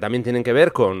viento, que también tienen que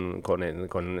ver con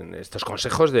estos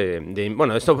consejos de...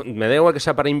 Bueno, esto me da igual que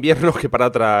sea para invierno que para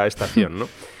otra estación, ¿no?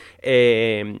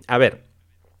 A ver,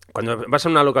 cuando vas a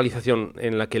una localización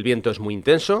en la que el viento es muy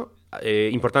intenso,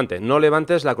 importante, no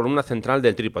levantes la columna central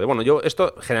del trípode. Bueno, yo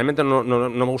esto generalmente no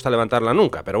me gusta levantarla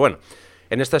nunca, pero bueno,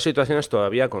 en estas situaciones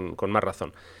todavía con más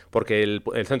razón, porque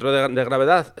el centro de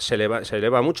gravedad se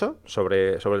eleva mucho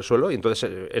sobre el suelo y entonces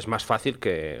es más fácil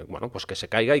que, bueno, pues que se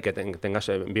caiga y que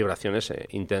tengas vibraciones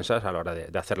intensas a la hora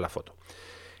de hacer la foto.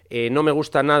 No me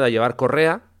gusta nada llevar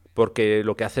correa porque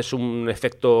lo que hace es un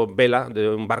efecto vela de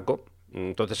un barco.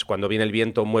 Entonces, cuando viene el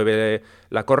viento, mueve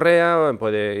la correa,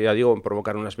 puede, ya digo,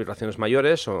 provocar unas vibraciones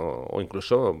mayores o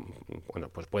incluso, bueno,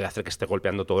 pues puede hacer que esté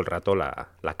golpeando todo el rato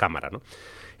la cámara, ¿no?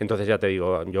 Entonces, ya te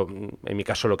digo, yo en mi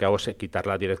caso lo que hago es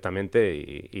quitarla directamente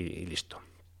y listo.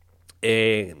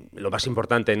 Lo más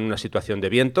importante en una situación de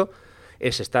viento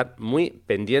es estar muy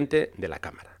pendiente de la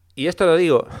cámara. Y esto lo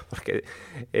digo porque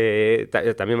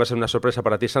también va a ser una sorpresa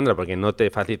para ti, Sandra, porque no te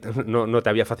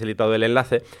había facilitado el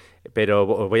enlace, pero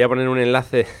voy a poner un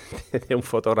enlace de un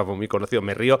fotógrafo muy conocido.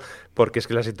 Me río porque es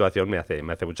que la situación me hace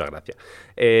mucha gracia.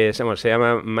 Se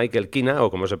llama Michael Kina,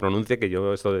 o como se pronuncie, que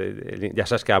yo ya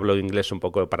sabes que hablo inglés un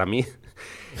poco para mí,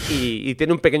 y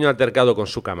tiene un pequeño altercado con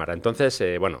su cámara. Entonces,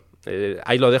 bueno,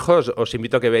 ahí lo dejo, os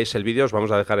invito a que veáis el vídeo, os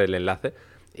vamos a dejar el enlace.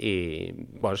 Y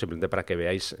bueno, simplemente para que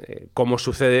veáis cómo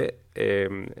sucede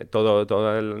toda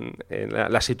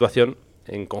la situación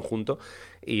en conjunto,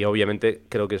 y obviamente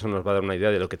creo que eso nos va a dar una idea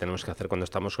de lo que tenemos que hacer cuando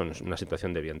estamos en una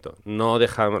situación de viento. No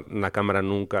dejar la cámara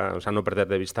nunca, o sea, no perder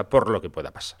de vista por lo que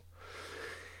pueda pasar.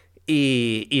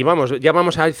 Y vamos, ya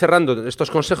vamos a ir cerrando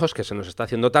estos consejos, que se nos está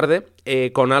haciendo tarde,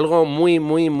 con algo muy,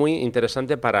 muy, muy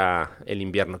interesante para el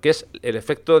invierno, que es el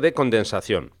efecto de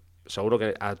condensación. Seguro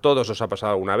que a todos os ha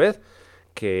pasado alguna vez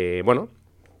que, bueno,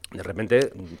 de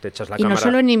repente te echas la cámara... Y no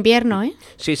solo en invierno, ¿eh?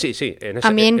 Sí.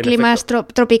 A mí en climas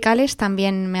tropicales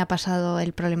también me ha pasado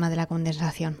el problema de la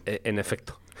condensación. En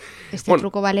efecto. Este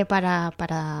truco vale para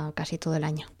casi todo el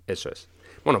año. Eso es.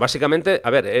 Bueno, básicamente, a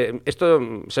ver, esto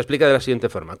se explica de la siguiente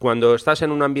forma. Cuando estás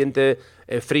en un ambiente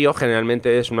frío,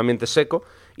 generalmente es un ambiente seco,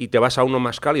 y te vas a uno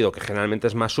más cálido, que generalmente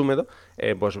es más húmedo,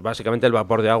 pues básicamente el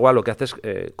vapor de agua lo que hace es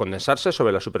condensarse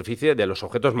sobre la superficie de los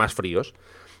objetos más fríos.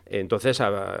 Entonces,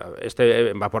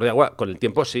 este vapor de agua con el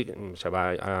tiempo sí se va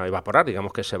a evaporar,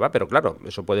 digamos que se va, pero claro,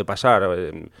 eso puede pasar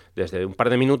desde un par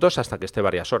de minutos hasta que esté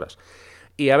varias horas.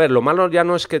 Y a ver, lo malo ya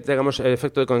no es que tengamos el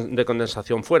efecto de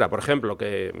condensación fuera, por ejemplo,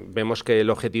 que vemos que el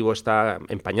objetivo está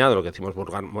empañado, lo que decimos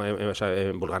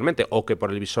vulgarmente, o que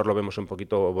por el visor lo vemos un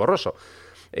poquito borroso,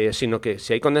 sino que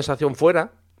si hay condensación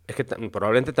fuera, es que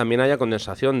probablemente también haya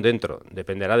condensación dentro.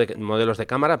 Dependerá de modelos de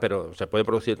cámara, pero se puede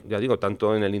producir, ya digo,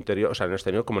 tanto en el interior, o sea, en el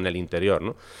exterior como en el interior,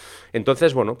 ¿no?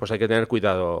 Entonces, bueno, pues hay que tener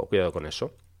cuidado con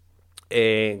eso.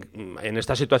 En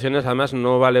estas situaciones, además,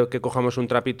 no vale que cojamos un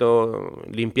trapito,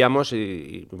 limpiamos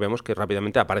y vemos que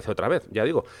rápidamente aparece otra vez, ya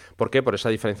digo. ¿Por qué? Por esa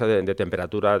diferencia de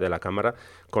temperatura de la cámara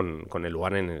con el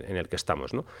lugar en el que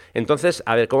estamos, ¿no? Entonces,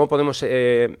 a ver, ¿cómo podemos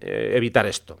evitar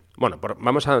esto? Bueno,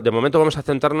 de momento vamos a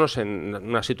centrarnos en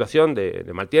una situación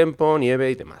de mal tiempo, nieve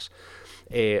y demás.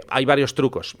 Hay varios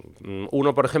trucos.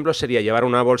 Uno, por ejemplo, sería llevar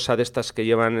una bolsa de estas que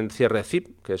llevan el cierre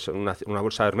zip, que es una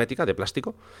bolsa hermética de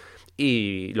plástico,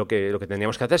 y lo que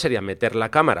tendríamos que hacer sería meter la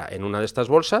cámara en una de estas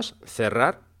bolsas,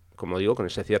 cerrar, como digo, con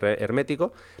ese cierre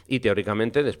hermético, y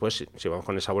teóricamente después, si vamos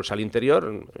con esa bolsa al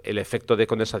interior, el efecto de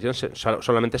condensación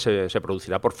solamente se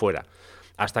producirá por fuera,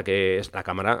 hasta que la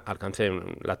cámara alcance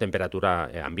la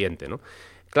temperatura ambiente, ¿no?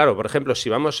 Claro, por ejemplo,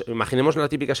 imaginemos la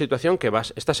típica situación que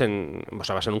vas en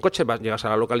un coche, llegas a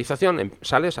la localización,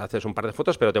 sales, haces un par de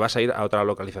fotos, pero te vas a ir a otra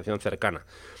localización cercana.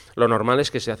 Lo normal es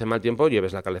que si hace mal tiempo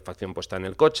lleves la calefacción puesta en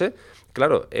el coche.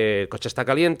 Claro, el coche está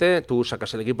caliente, tú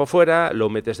sacas el equipo fuera, lo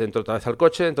metes dentro otra vez al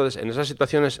coche. Entonces, en esas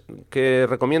situaciones que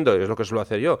recomiendo, es lo que suelo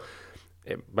hacer yo,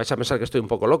 vais a pensar que estoy un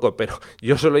poco loco, pero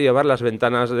yo suelo llevar las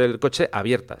ventanas del coche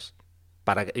abiertas,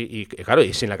 claro,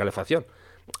 y sin la calefacción.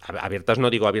 Abiertas, no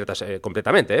digo abiertas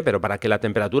completamente, pero para que la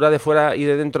temperatura de fuera y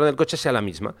de dentro del coche sea la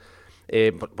misma.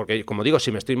 Porque, como digo,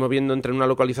 si me estoy moviendo entre una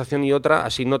localización y otra,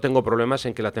 así no tengo problemas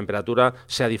en que la temperatura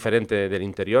sea diferente del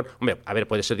interior. Hombre, a ver,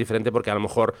 puede ser diferente porque a lo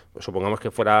mejor, supongamos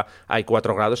que fuera hay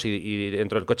 4 grados y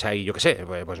dentro del coche hay, yo qué sé,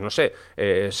 pues no sé,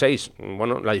 6.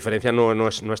 Bueno, la diferencia no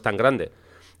es tan grande.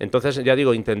 Entonces, ya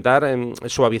digo, intentar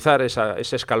suavizar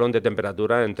ese escalón de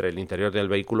temperatura entre el interior del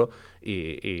vehículo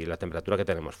y la temperatura que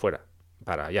tenemos fuera.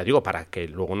 Para que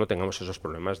luego no tengamos esos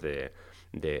problemas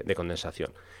de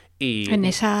condensación. Y en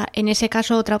ese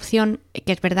caso, otra opción,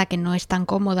 que es verdad que no es tan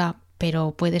cómoda,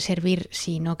 pero puede servir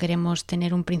si no queremos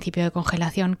tener un principio de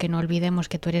congelación, que no olvidemos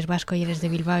que tú eres vasco y eres de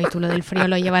Bilbao y tú lo del frío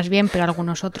lo llevas bien, pero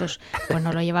algunos otros pues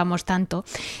no lo llevamos tanto,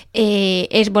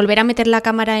 es volver a meter la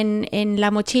cámara en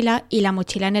la mochila y la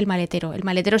mochila en el maletero. El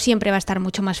maletero siempre va a estar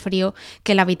mucho más frío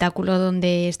que el habitáculo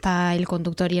donde está el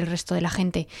conductor y el resto de la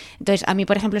gente. Entonces, a mí,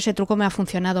 por ejemplo, ese truco me ha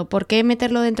funcionado. ¿Por qué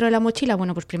meterlo dentro de la mochila?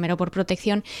 Bueno, pues primero por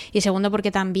protección y segundo porque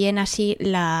también así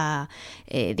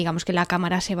digamos que la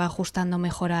cámara se va ajustando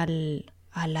mejor a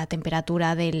la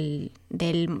temperatura del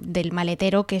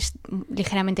maletero, que es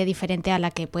ligeramente diferente a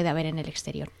la que puede haber en el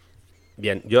exterior.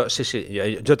 Bien, yo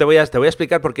te voy a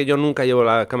explicar por qué yo nunca llevo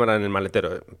la cámara en el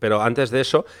maletero, pero antes de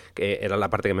eso, que era la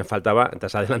parte que me faltaba, te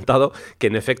has adelantado, que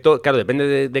en efecto, claro,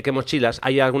 depende de qué mochilas,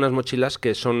 hay algunas mochilas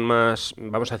que son más,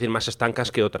 vamos a decir, más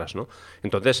estancas que otras, ¿no?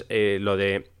 Entonces, lo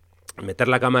de meter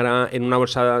la cámara en una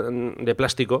bolsa de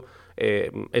plástico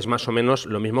es más o menos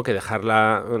lo mismo que dejar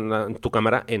tu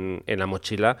cámara en la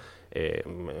mochila,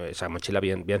 esa mochila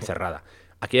bien cerrada.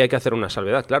 Aquí hay que hacer una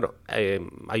salvedad, claro.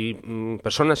 Hay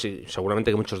personas, y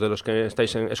seguramente que muchos de los que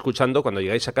estáis escuchando, cuando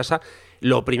llegáis a casa,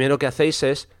 lo primero que hacéis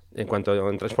es, en cuanto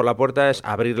entráis por la puerta, es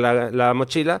abrir la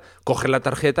mochila, coger la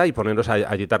tarjeta y poneros a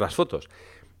editar las fotos.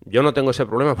 Yo no tengo ese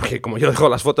problema porque como yo dejo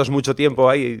las fotos mucho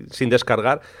tiempo ahí sin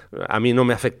descargar, a mí no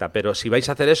me afecta. Pero si vais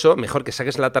a hacer eso, mejor que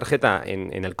saques la tarjeta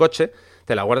en el coche,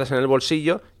 te la guardas en el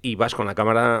bolsillo y vas con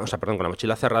con la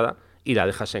mochila cerrada y la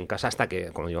dejas en casa hasta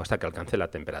que alcance la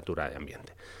temperatura de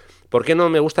ambiente. ¿Por qué no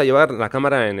me gusta llevar la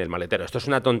cámara en el maletero? Esto es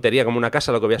una tontería como una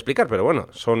casa lo que voy a explicar, pero bueno,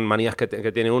 son manías que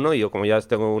tiene uno y yo, como ya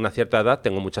tengo una cierta edad,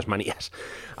 tengo muchas manías.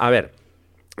 A ver,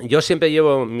 yo siempre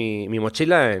llevo mi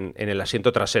mochila en el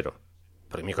asiento trasero.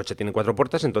 porque mi coche tiene 4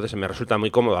 puertas, entonces me resulta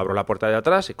muy cómodo, abro la puerta de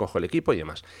atrás y cojo el equipo y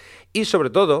demás. Y sobre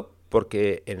todo,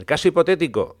 porque en el caso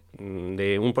hipotético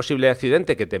de un posible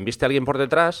accidente que te embiste alguien por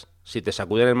detrás, si te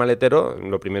sacuden el maletero,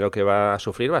 lo primero que va a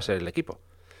sufrir va a ser el equipo.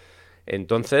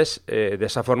 Entonces, de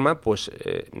esa forma, pues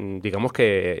digamos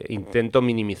que intento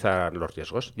minimizar los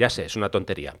riesgos. Ya sé, es una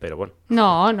tontería, pero bueno.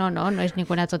 No es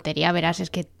ninguna tontería. Verás, es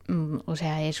que, o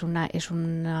sea, es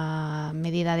una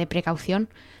medida de precaución.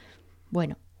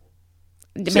 Bueno.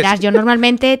 Verás, yo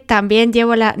normalmente también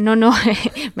llevo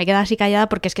me quedo así callada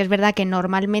porque es que es verdad que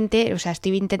normalmente, o sea,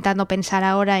 estoy intentando pensar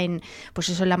ahora en, pues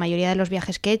eso, en la mayoría de los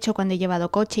viajes que he hecho cuando he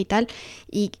llevado coche y tal,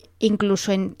 y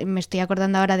incluso me estoy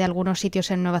acordando ahora de algunos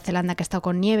sitios en Nueva Zelanda que he estado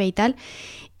con nieve y tal,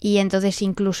 y entonces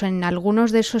incluso en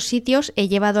algunos de esos sitios he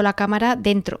llevado la cámara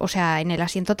dentro, o sea, en el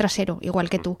asiento trasero, igual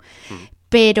que tú.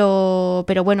 Pero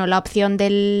bueno, la opción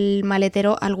del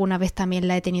maletero alguna vez también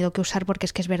la he tenido que usar porque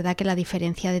es que es verdad que la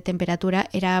diferencia de temperatura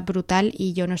era brutal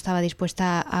y yo no estaba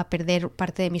dispuesta a perder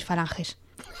parte de mis falanges.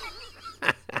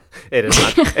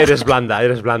 Eres blanda.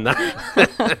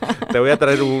 Te voy a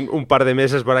traer un par de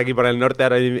meses por aquí, por el norte,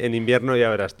 ahora en invierno, y ya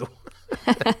verás tú.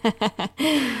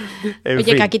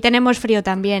 Oye, que aquí tenemos frío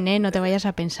también, ¿eh? No te vayas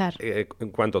a pensar.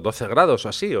 ¿Cuánto? ¿12 grados o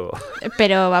así? ¿O?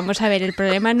 Pero vamos a ver, el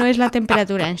problema no es la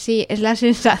temperatura en sí, es la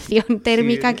sensación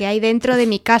térmica que hay dentro de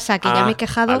mi casa, que ya me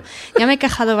he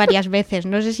quejado varias veces.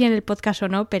 No sé si en el podcast o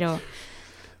no, pero...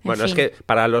 Bueno, es que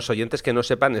para los oyentes que no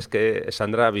sepan, es que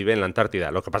Sandra vive en la Antártida.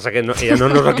 Lo que pasa es que ella no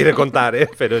nos lo quiere contar, ¿eh?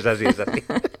 Pero es así.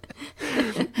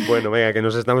 Bueno, venga, que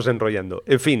nos estamos enrollando.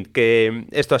 En fin, que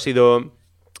esto ha sido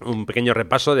un pequeño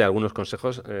repaso de algunos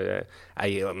consejos.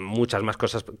 Hay muchas más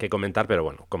cosas que comentar, pero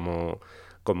bueno,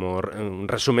 como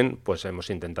resumen, pues hemos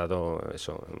intentado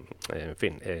eso, en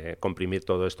fin, comprimir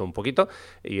todo esto un poquito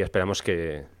y esperamos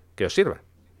que os sirva.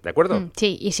 ¿De acuerdo?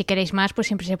 Sí, y si queréis más, pues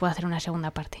siempre se puede hacer una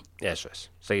segunda parte. Eso es.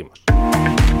 Seguimos.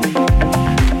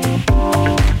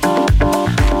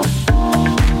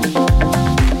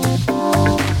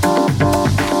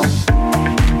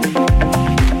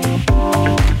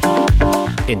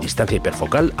 En Distancia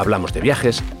Hiperfocal hablamos de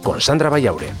viajes con Sandra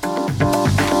Bayaure.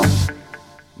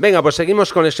 Venga, pues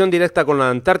seguimos conexión directa con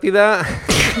la Antártida.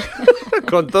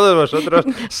 Con todos vosotros.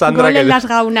 Sandra, gol en las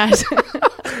gaunas.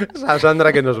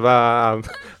 Sandra, que nos va a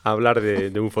hablar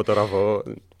de un fotógrafo,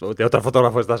 de otro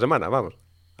fotógrafo esta semana. Vamos,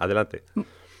 adelante.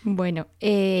 Bueno,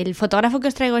 el fotógrafo que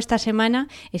os traigo esta semana,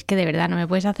 es que de verdad no me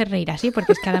puedes hacer reír así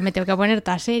porque es que ahora me tengo que poner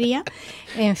toda seria.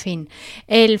 En fin,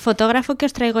 el fotógrafo que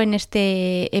os traigo en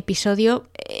este episodio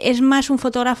es más un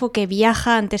fotógrafo que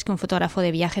viaja antes que un fotógrafo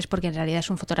de viajes, porque en realidad es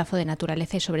un fotógrafo de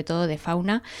naturaleza y sobre todo de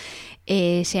fauna.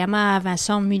 Se llama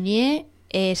Vincent Munier.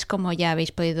 Es, como ya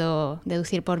habéis podido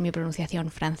deducir por mi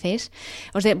pronunciación, francés.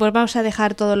 Pues vamos a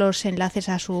dejar todos los enlaces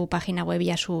a su página web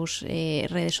y a sus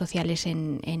redes sociales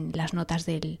en las notas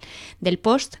del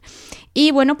post.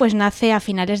 Y bueno, pues nace a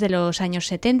finales de los años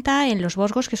 70 en Los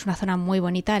Vosgos, que es una zona muy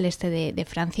bonita al este de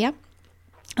Francia,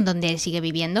 donde sigue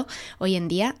viviendo hoy en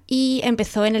día, y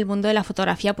empezó en el mundo de la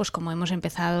fotografía, pues como hemos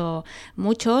empezado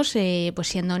muchos, pues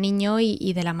siendo niño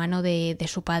y de la mano de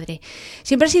su padre.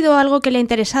 Siempre ha sido algo que le ha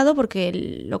interesado porque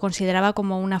lo consideraba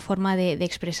como una forma de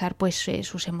expresar pues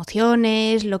sus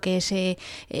emociones, lo que es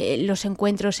los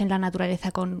encuentros en la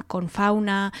naturaleza con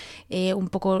fauna, un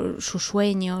poco sus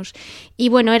sueños, y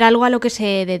bueno, era algo a lo que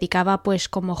se dedicaba pues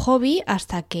como hobby,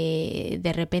 hasta que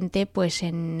de repente pues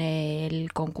en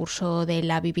el concurso de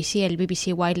la BBC, el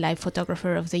BBC Wildlife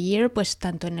Photographer of the Year, pues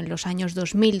tanto en los años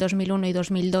 2000, 2001 y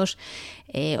 2002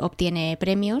 obtiene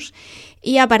premios,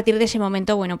 y a partir de ese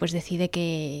momento, bueno, pues decide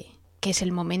que es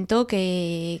el momento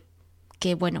que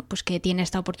bueno, pues que tiene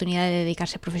esta oportunidad de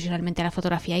dedicarse profesionalmente a la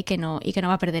fotografía y que no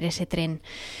va a perder ese tren.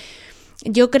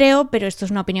 Yo creo, pero esto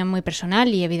es una opinión muy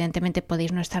personal y evidentemente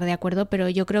podéis no estar de acuerdo, pero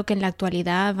yo creo que en la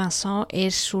actualidad Vincent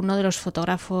es uno de los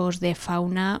fotógrafos de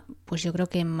fauna, pues yo creo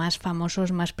que más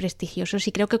famosos, más prestigiosos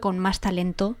y creo que con más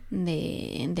talento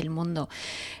del mundo.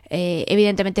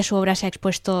 Evidentemente su obra se ha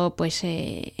expuesto pues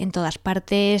en todas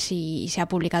partes y se ha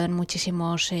publicado en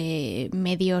muchísimos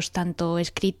medios, tanto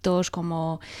escritos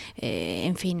como,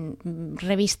 en fin,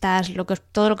 revistas,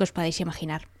 todo lo que os podáis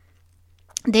imaginar.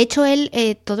 De hecho, él,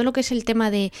 todo lo que es el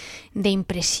tema de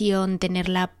impresión, tener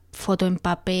la foto en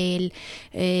papel,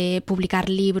 publicar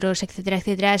libros, etcétera,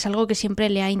 etcétera, es algo que siempre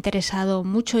le ha interesado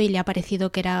mucho y le ha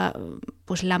parecido que era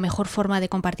pues la mejor forma de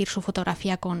compartir su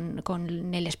fotografía con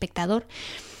el espectador.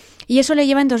 Y eso le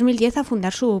lleva en 2010 a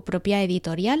fundar su propia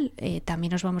editorial.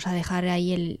 También os vamos a dejar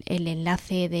ahí el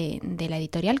enlace de la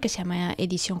editorial, que se llama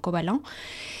Edición Covalent.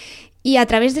 Y a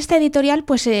través de esta editorial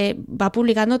pues va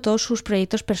publicando todos sus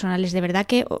proyectos personales. De verdad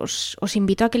que os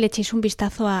invito a que le echéis un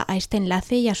vistazo a este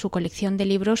enlace y a su colección de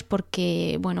libros,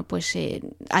 porque bueno, pues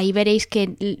ahí veréis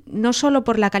que no solo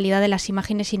por la calidad de las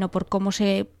imágenes, sino por cómo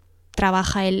se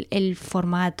trabaja el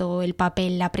formato, el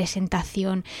papel, la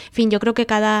presentación. En fin, yo creo que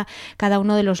cada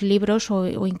uno de los libros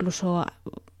o incluso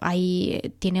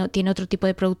ahí tiene otro tipo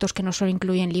de productos que no solo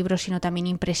incluyen libros, sino también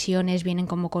impresiones, vienen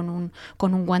como con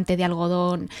un guante de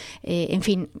algodón, en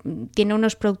fin, tiene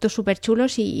unos productos súper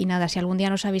chulos y nada, si algún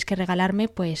día no sabéis qué regalarme,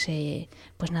 pues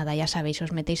nada, ya sabéis,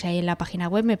 os metéis ahí en la página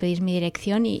web, me pedís mi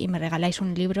dirección y me regaláis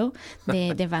un libro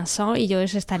de Vincent y yo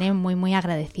os estaré muy, muy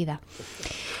agradecida.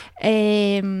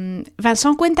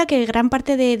 Vincent cuenta que gran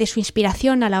parte de su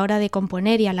inspiración a la hora de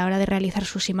componer y a la hora de realizar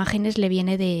sus imágenes le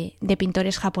viene de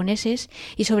pintores japoneses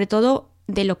y sobre todo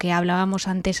de lo que hablábamos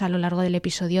antes a lo largo del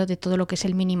episodio, de todo lo que es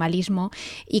el minimalismo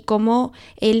y cómo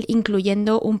él,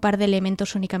 incluyendo un par de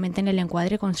elementos únicamente en el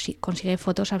encuadre, consigue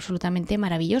fotos absolutamente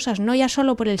maravillosas. No ya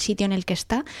solo por el sitio en el que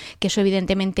está, que eso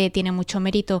evidentemente tiene mucho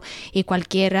mérito y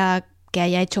cualquiera que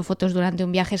haya hecho fotos durante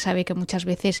un viaje sabe que muchas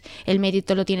veces el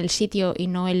mérito lo tiene el sitio y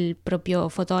no el propio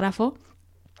fotógrafo.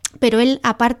 Pero él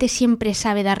aparte siempre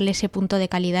sabe darle ese punto de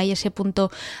calidad y ese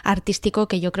punto artístico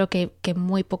que yo creo que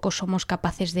muy pocos somos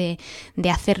capaces de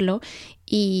hacerlo.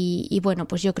 Y bueno,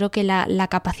 pues yo creo que la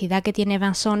capacidad que tiene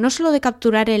Vincent, no solo de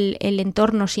capturar el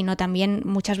entorno, sino también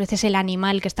muchas veces el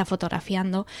animal que está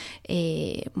fotografiando,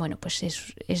 bueno, pues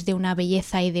es de una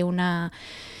belleza y de una...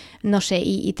 no sé,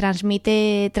 y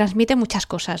transmite muchas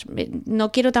cosas.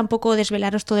 No quiero tampoco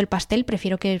desvelaros todo el pastel,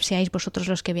 prefiero que seáis vosotros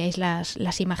los que veáis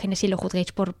las imágenes y lo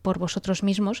juzguéis por vosotros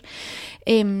mismos.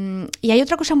 Y hay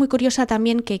otra cosa muy curiosa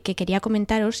también que quería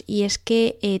comentaros, y es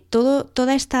que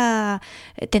toda esta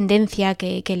tendencia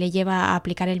que le lleva a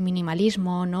aplicar el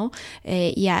minimalismo, ¿no?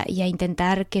 y a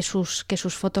intentar que sus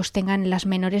fotos tengan las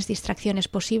menores distracciones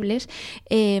posibles,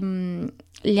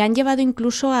 le han llevado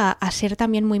incluso a ser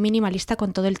también muy minimalista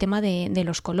con todo el tema de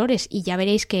los colores, y ya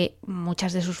veréis que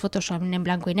muchas de sus fotos son en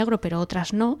blanco y negro, pero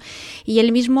otras no, y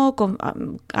él mismo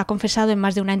ha confesado en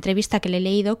más de una entrevista que le he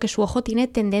leído que su ojo tiene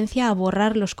tendencia a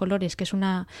borrar los colores, que es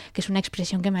una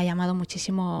expresión que me ha llamado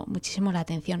muchísimo la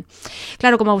atención.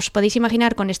 Claro, como os podéis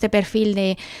imaginar, con este perfil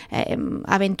de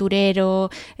aventurero,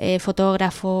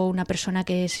 fotógrafo, una persona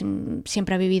que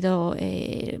siempre ha vivido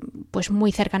pues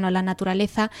muy cercano a la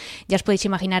naturaleza, ya os podéis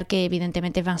imaginar que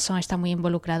evidentemente Vincent está muy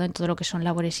involucrado en todo lo que son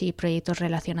labores y proyectos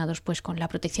relacionados pues con la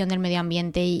protección del medio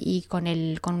ambiente y con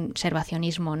el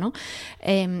conservacionismo, ¿no?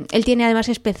 Él tiene además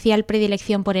especial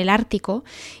predilección por el Ártico,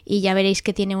 y ya veréis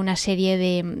que tiene una serie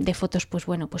de fotos pues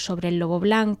bueno, pues sobre el lobo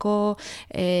blanco,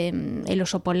 el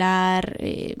oso polar,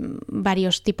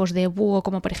 varios tipos de búho,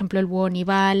 como por ejemplo el búho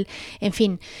nival, en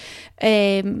fin,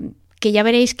 que ya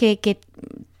veréis que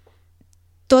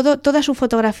toda su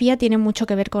fotografía tiene mucho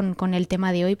que ver con el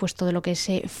tema de hoy, pues todo lo que es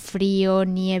frío,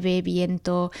 nieve,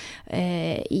 viento,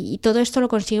 y todo esto lo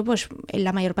consigue pues en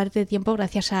la mayor parte del tiempo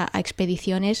gracias a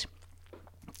expediciones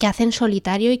que hace en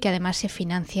solitario y que además se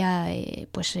financia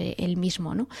pues él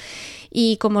mismo, ¿no?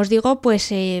 Y como os digo,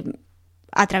 pues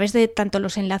a través de tanto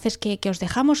los enlaces que os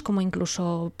dejamos, como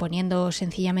incluso poniendo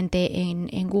sencillamente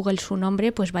en Google su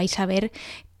nombre, pues vais a ver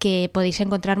que podéis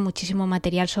encontrar muchísimo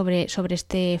material sobre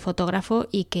este fotógrafo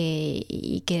y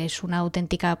que es una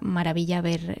auténtica maravilla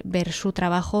ver su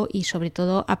trabajo y sobre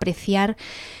todo apreciar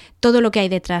todo lo que hay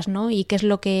detrás, ¿no? Y qué es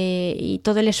y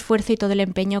todo el esfuerzo y todo el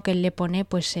empeño que él le pone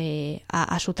pues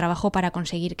a su trabajo para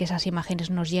conseguir que esas imágenes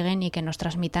nos lleguen y que nos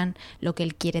transmitan lo que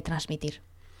él quiere transmitir.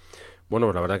 Bueno,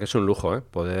 pues la verdad que es un lujo,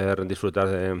 poder disfrutar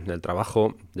del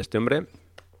trabajo de este hombre.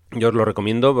 Yo os lo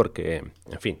recomiendo porque,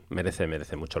 en fin, merece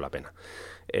mucho la pena.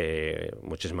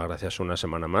 Muchísimas gracias una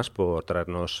semana más por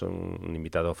traernos un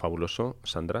invitado fabuloso,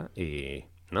 Sandra. Y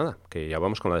nada, que ya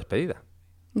vamos con la despedida.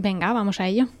 Venga, vamos a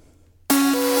ello.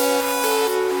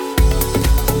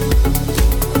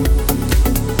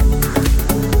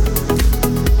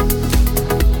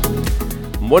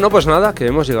 Bueno, pues nada, que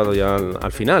hemos llegado ya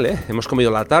al final, ¿eh? Hemos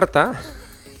comido la tarta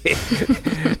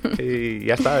y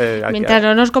ya está. Mientras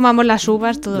no nos comamos las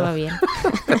uvas, todo va bien.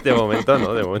 De momento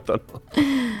no.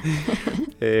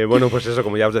 Bueno, pues eso,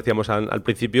 como ya os decíamos al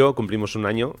principio, cumplimos un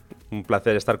año. Un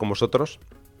placer estar con vosotros.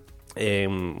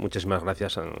 Muchísimas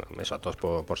gracias a todos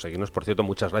por seguirnos. Por cierto,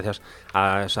 muchas gracias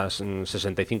a esas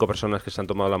 65 personas que se han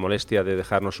tomado la molestia de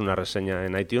dejarnos una reseña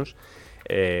en iTunes.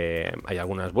 Hay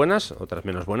algunas buenas, otras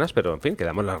menos buenas, pero en fin, que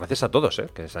damos las gracias a todos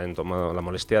que se han tomado la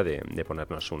molestia de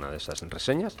ponernos una de esas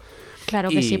reseñas. Claro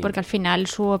que sí, porque al final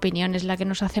su opinión es la que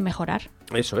nos hace mejorar.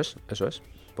 Eso es,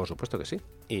 por supuesto que sí.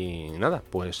 Y nada,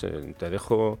 pues te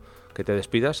dejo que te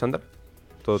despidas, Sandra.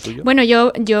 todo tuyo. Bueno,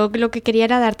 yo lo que quería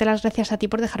era darte las gracias a ti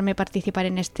por dejarme participar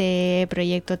en este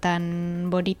proyecto tan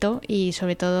bonito y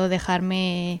sobre todo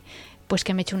dejarme pues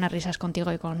que me eche unas risas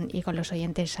contigo y con los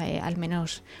oyentes al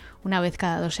menos una vez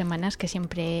cada 2 semanas, que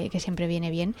siempre viene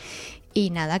bien. Y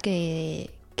nada, que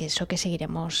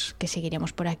seguiremos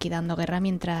por aquí dando guerra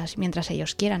mientras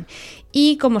ellos quieran.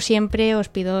 Y como siempre os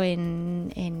pido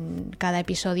en cada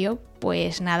episodio,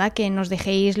 pues nada, que nos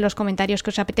dejéis los comentarios que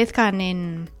os apetezcan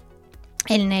en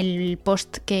el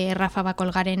post que Rafa va a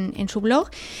colgar en su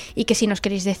blog, y que si nos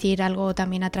queréis decir algo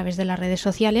también a través de las redes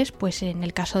sociales, pues en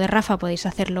el caso de Rafa podéis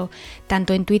hacerlo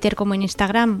tanto en Twitter como en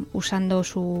Instagram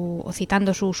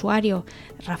citando su usuario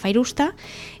Rafa Irusta,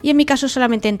 y en mi caso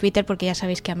solamente en Twitter, porque ya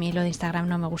sabéis que a mí lo de Instagram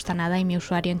no me gusta nada y mi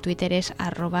usuario en Twitter es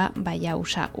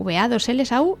 @vayausa,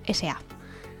 VA2LSAUSA.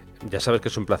 Ya sabes que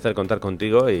es un placer contar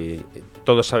contigo y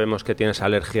todos sabemos que tienes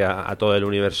alergia a todo el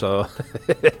universo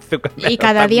de azúcar. Y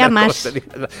cada día más.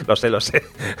 Lo sé.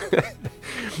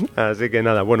 Así que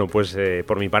nada, bueno, pues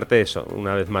por mi parte eso,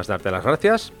 una vez más darte las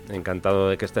gracias, encantado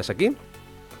de que estés aquí.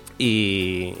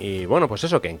 Y bueno, pues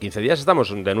eso, que en 15 días estamos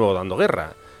de nuevo dando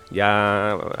guerra.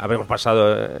 Ya habremos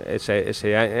pasado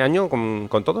ese año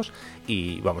con todos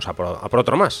y vamos a por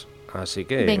otro más. Así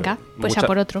que... Venga, pues a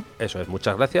por otro. Eso es,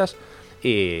 muchas gracias.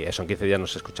 Y eso, en 15 días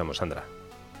nos escuchamos, Sandra.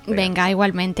 Venga,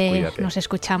 igualmente. Cuídate. Nos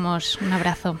escuchamos. Un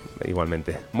abrazo.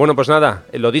 Igualmente. Bueno, pues nada,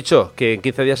 lo dicho, que en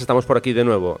 15 días estamos por aquí de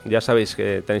nuevo. Ya sabéis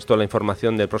que tenéis toda la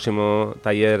información del próximo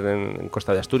taller en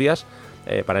Costa de Asturias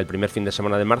para el primer fin de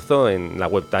semana de marzo en la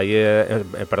web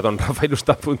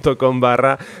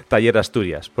rafairusta.com/taller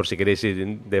Asturias, por si queréis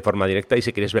ir de forma directa, y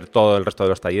si queréis ver todo el resto de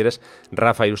los talleres,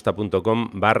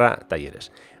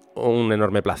 rafairusta.com/talleres. Un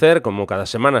enorme placer, como cada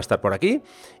semana, estar por aquí.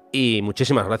 Y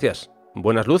muchísimas gracias.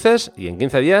 Buenas luces y en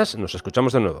 15 días nos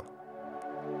escuchamos de nuevo.